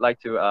example, you'd like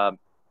to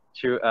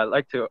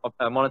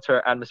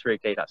monitor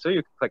atmospheric data. So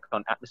you click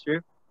on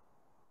atmosphere.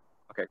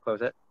 Okay,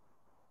 close it.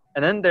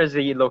 And then there's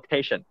the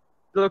location.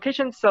 The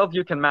location itself,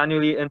 you can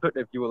manually input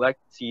if you would like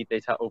to see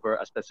data over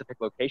a specific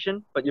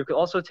location, but you could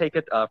also take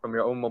it from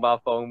your own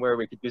mobile phone where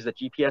we could use the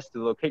GPS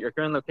to locate your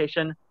current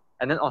location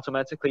and then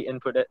automatically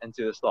input it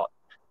into the slot.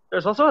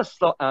 There's also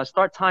a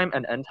start time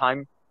and end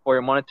time for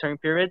your monitoring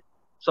period.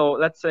 So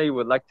let's say you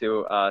would like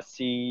to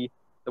see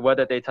the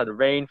weather data, the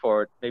rain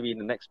for maybe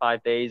the next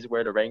 5 days,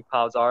 where the rain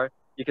clouds are.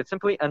 You could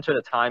simply enter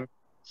the time,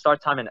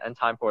 start time and end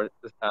time for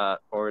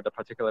the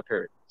particular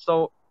period.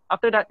 So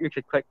after that, you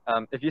could click,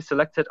 if you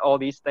selected all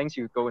these things,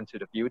 you go into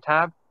the View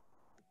tab.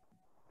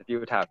 The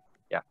View tab,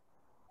 yeah.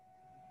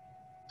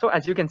 So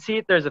as you can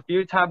see, there's a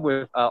View tab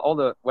with all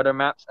the weather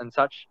maps and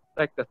such,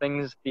 like the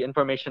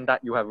information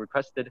that you have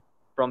requested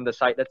from the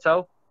site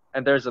itself.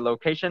 And there's a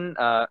location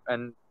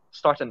and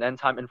start and end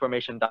time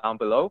information down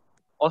below.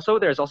 Also,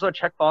 there's also a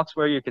checkbox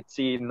where you could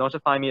see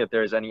notify me if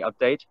there's any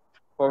update,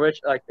 for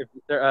which like if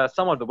there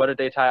some of the weather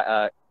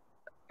data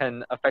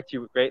can affect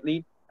you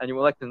greatly and you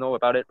would like to know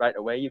about it right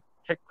away, you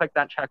click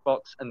that checkbox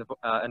and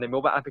the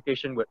mobile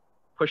application would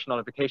push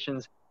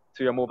notifications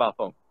to your mobile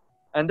phone.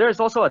 And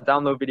there's also a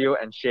download video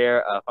and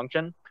share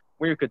function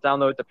where you could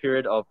download the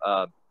period of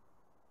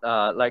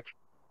like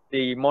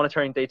the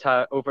monitoring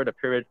data over the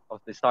period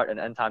of the start and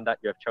end time that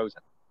you have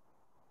chosen.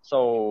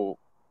 So,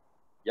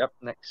 yep,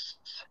 next.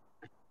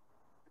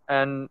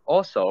 And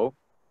also,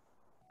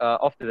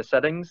 off to the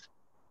settings.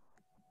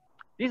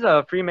 These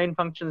are three main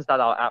functions that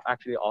our app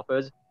actually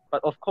offers.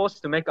 But of course,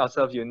 to make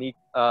ourselves unique,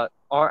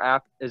 our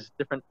app is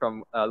different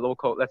from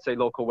let's say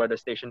local weather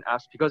station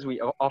apps, because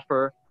we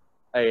offer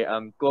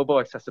a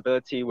global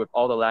accessibility with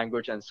all the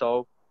language and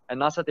so.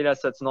 And NASA data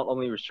sets not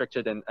only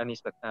restricted in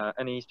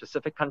any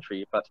specific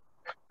country, but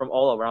from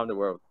all around the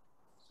world.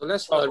 So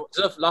let's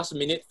reserve last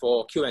minute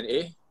for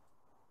Q&A.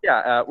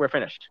 Yeah, we're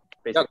finished,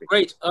 basically. Yeah,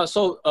 great.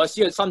 So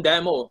here's some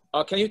demo.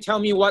 Can you tell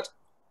me what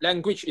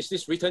language is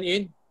this written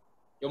in?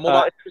 Your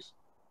mobile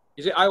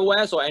is it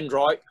iOS or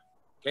Android?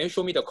 Can you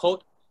show me the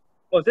code?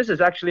 Oh, this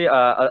is actually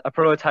a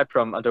prototype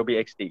from Adobe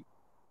XD.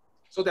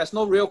 So there's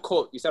no real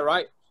code, is that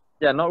right?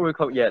 Yeah, not real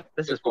code yet.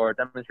 This is for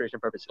demonstration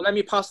purposes. So let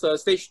me pass the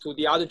stage to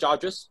the other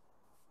judges.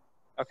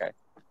 Okay.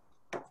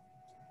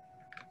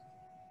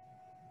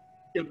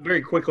 Yeah,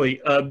 very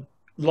quickly,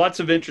 lots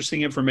of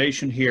interesting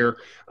information here.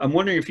 I'm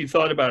wondering if you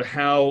thought about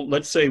how,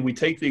 let's say we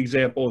take the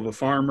example of a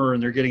farmer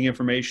and they're getting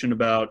information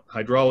about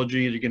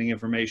hydrology, they're getting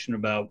information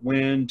about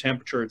wind,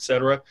 temperature,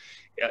 etc.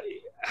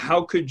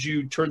 How could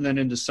you turn that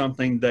into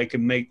something that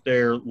can make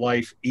their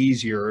life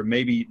easier?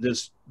 Maybe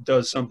this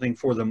does something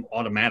for them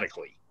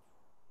automatically.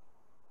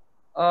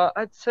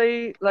 I'd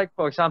say, like,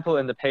 for example,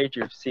 in the page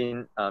you've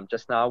seen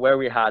just now, where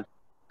we had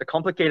the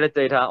complicated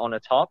data on the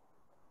top,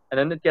 and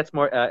then it gets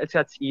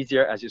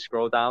easier as you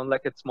scroll down.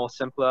 Like, it's more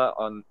simpler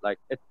on, like,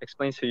 it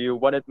explains to you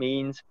what it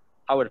means,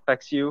 how it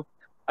affects you.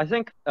 I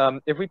think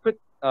if we put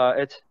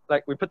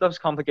we put those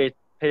complicated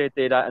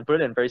data and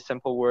put it in very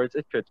simple words,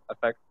 it could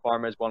affect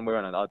farmers one way or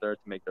another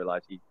to make their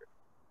lives easier.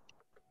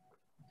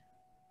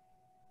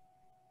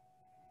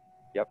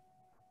 Yep.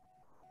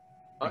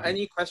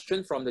 Any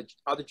question from the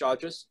other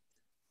judges?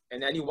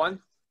 And anyone?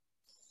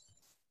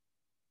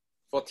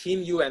 For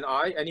Team U and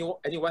I,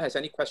 anyone has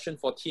any question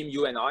for Team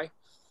U and I?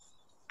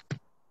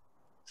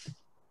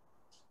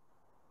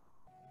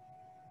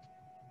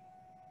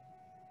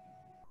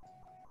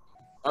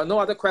 No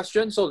other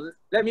questions. So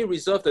let me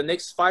reserve the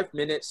next 5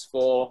 minutes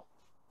for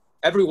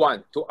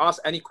everyone to ask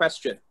any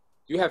question.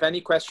 Do you have any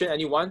question,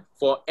 anyone,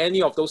 for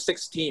any of those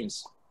 6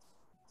 teams?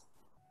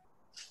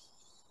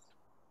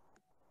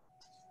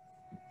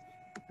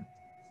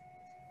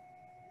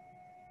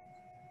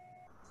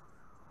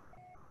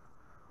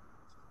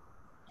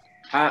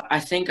 I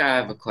think I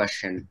have a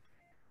question.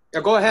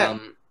 Yeah, go ahead.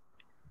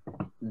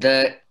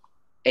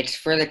 It's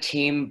for the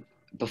team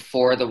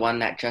before the one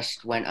that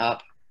just went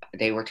up.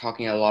 They were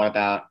talking a lot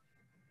about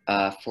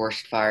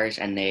forest fires,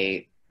 and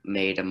they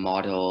made a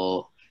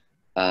model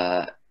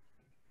about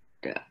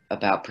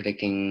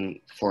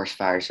predicting forest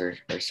fires or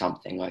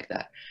something like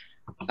that.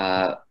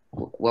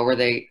 What were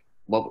they?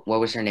 What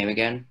was their name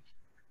again?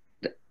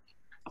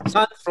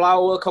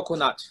 Sunflower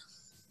coconut.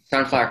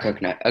 Sunflower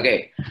coconut.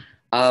 Okay.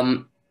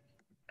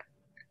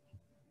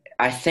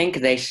 I think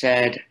they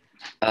said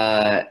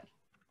so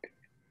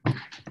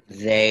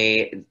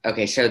they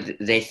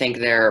think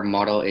their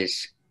model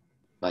is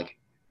like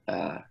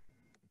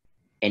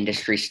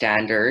industry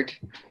standard.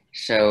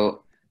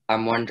 So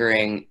I'm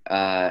wondering,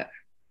 have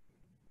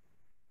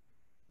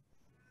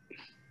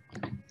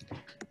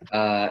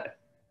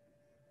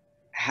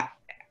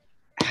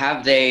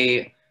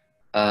they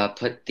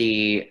put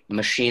the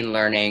machine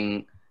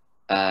learning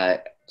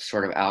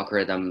sort of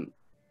algorithm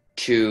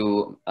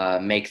to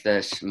make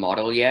this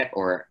model yet,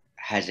 or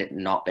has it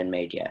not been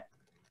made yet?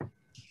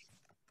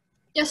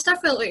 Yes,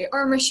 definitely.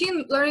 Our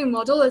machine learning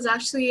model is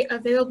actually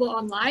available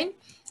online.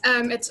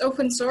 It's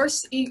open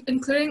source,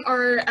 including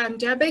our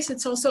database.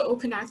 It's also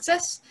open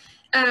access.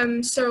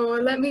 So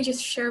let me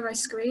just share my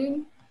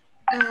screen.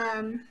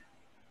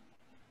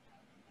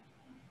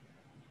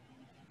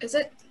 Is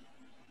it?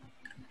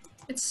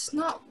 It's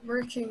not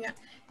working yet.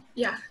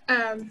 Yeah.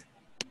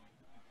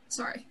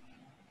 Sorry.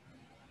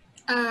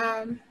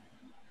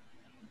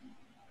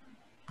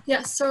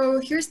 Yeah, so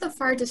here's the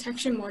fire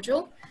detection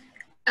module.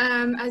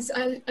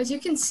 As you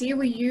can see,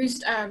 we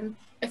used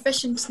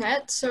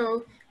EfficientNet.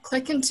 So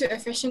click into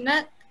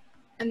EfficientNet,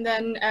 and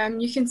then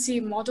you can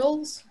see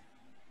models.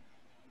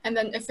 And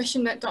then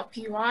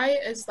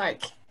efficientnet.py is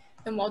like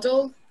the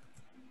model.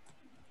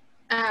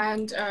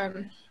 And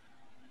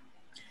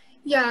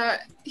yeah,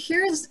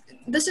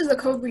 this is the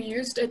code we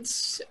used.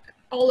 It's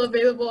all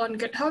available on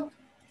GitHub.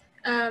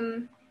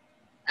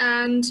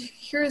 And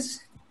here's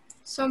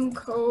some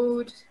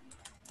code.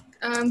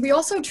 We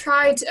also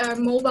tried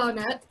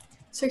MobileNet.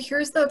 So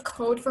here's the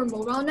code for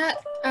MobileNet.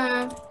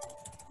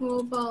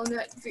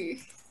 MobileNet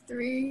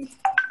v3.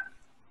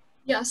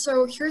 Yeah,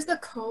 so here's the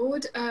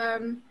code.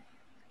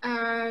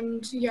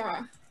 And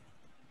yeah.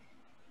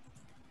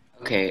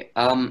 Okay,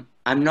 I'm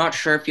not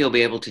sure if you'll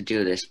be able to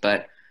do this,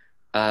 but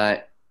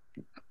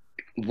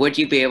would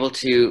you be able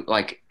to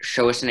like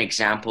show us an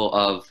example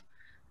of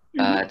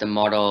the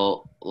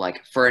model,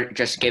 like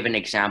just give an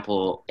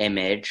example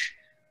image,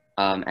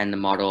 and the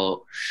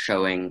model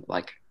showing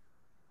like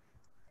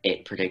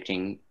it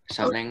predicting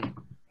something?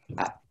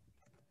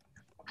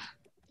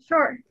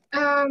 Sure.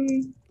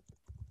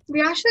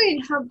 We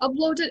actually have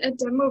uploaded a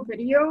demo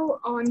video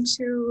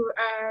onto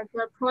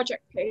the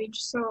project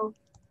page. So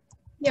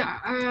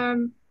yeah,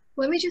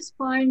 let me just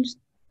find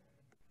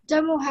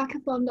demo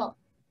hackathon.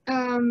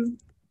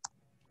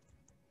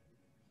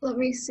 Let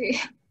me see.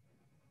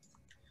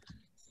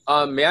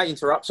 May I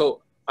interrupt?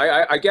 So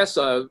I guess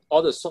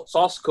all the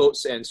source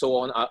codes and so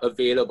on are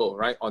available,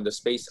 right, on the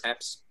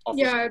SpaceApps official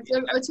Yeah,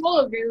 it's all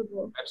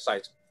available.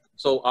 website.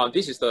 So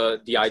this is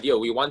the idea.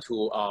 We want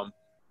to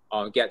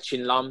get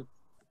Chin Lam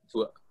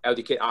to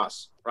educate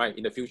us, right,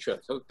 in the future.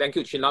 So thank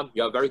you, Chin Lam.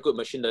 You are a very good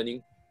machine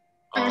learning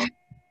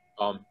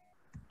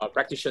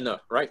practitioner,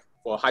 right,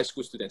 for high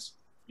school students.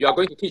 You are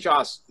going to teach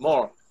us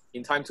more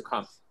in time to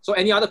come. So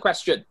any other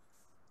question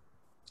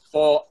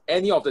for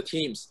any of the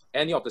teams,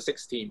 any of the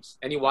 6 teams?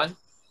 Anyone?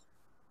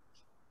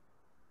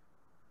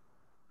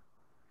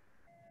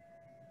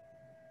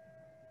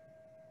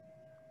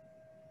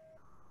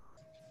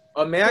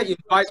 May I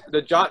invite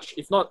the judge,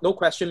 if not, no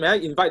question, may I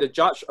invite the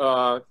judge,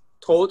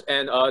 Toad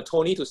and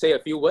Tony, to say a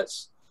few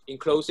words in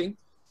closing?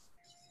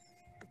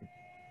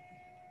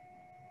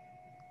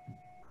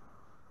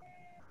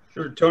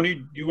 Sure. Tony,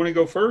 do you want to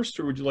go first,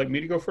 or would you like me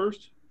to go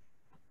first?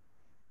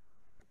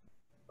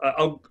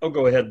 I'll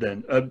go ahead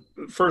then.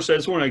 First, I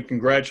just want to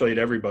congratulate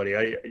everybody.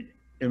 I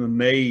am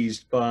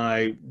amazed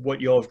by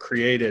what you all have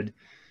created.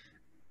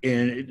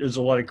 And there's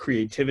a lot of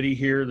creativity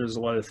here. There's a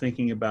lot of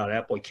thinking about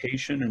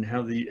application and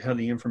how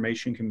the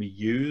information can be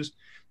used.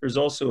 There's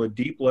also a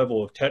deep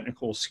level of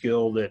technical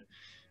skill that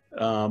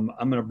I'm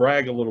going to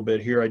brag a little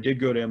bit here. I did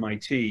go to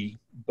MIT,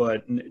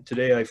 but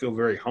today I feel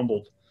very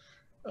humbled.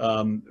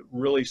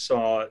 Really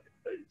saw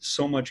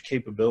so much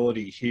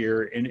capability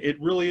here, and it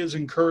really is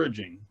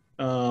encouraging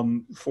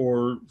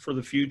for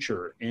the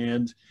future.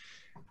 And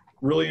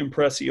really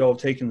impressed that you all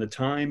have taken the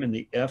time and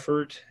the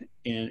effort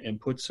and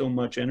put so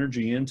much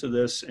energy into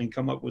this and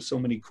come up with so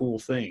many cool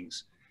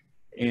things.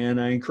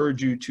 And I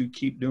encourage you to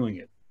keep doing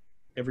it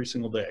every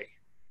single day.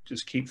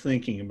 Just keep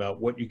thinking about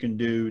what you can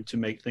do to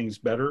make things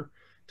better,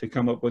 to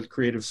come up with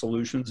creative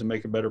solutions and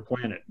make a better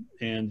planet.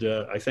 And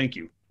I thank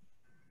you.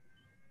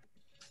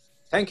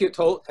 Thank you,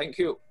 Toad. Thank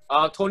you.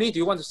 Tony, do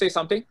you want to say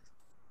something?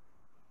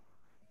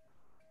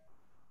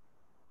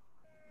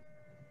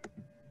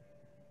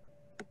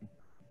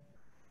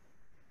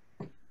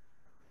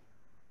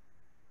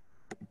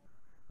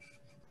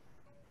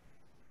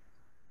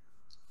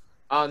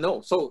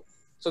 No, so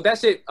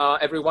that's it,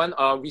 everyone.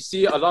 We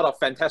see a lot of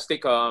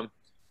fantastic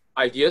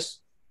ideas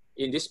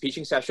in this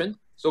pitching session.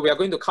 So we are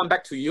going to come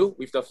back to you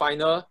with the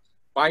final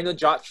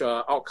judge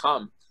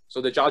outcome. So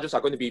the judges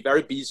are going to be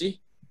very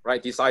busy,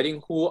 right,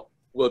 deciding who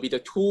will be the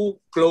 2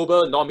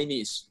 global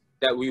nominees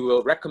that we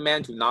will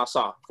recommend to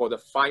NASA for the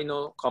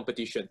final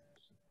competition.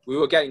 We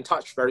will get in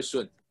touch very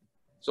soon.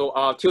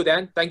 So till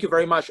then, thank you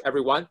very much,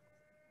 everyone.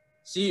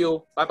 See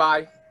you.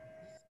 Bye-bye.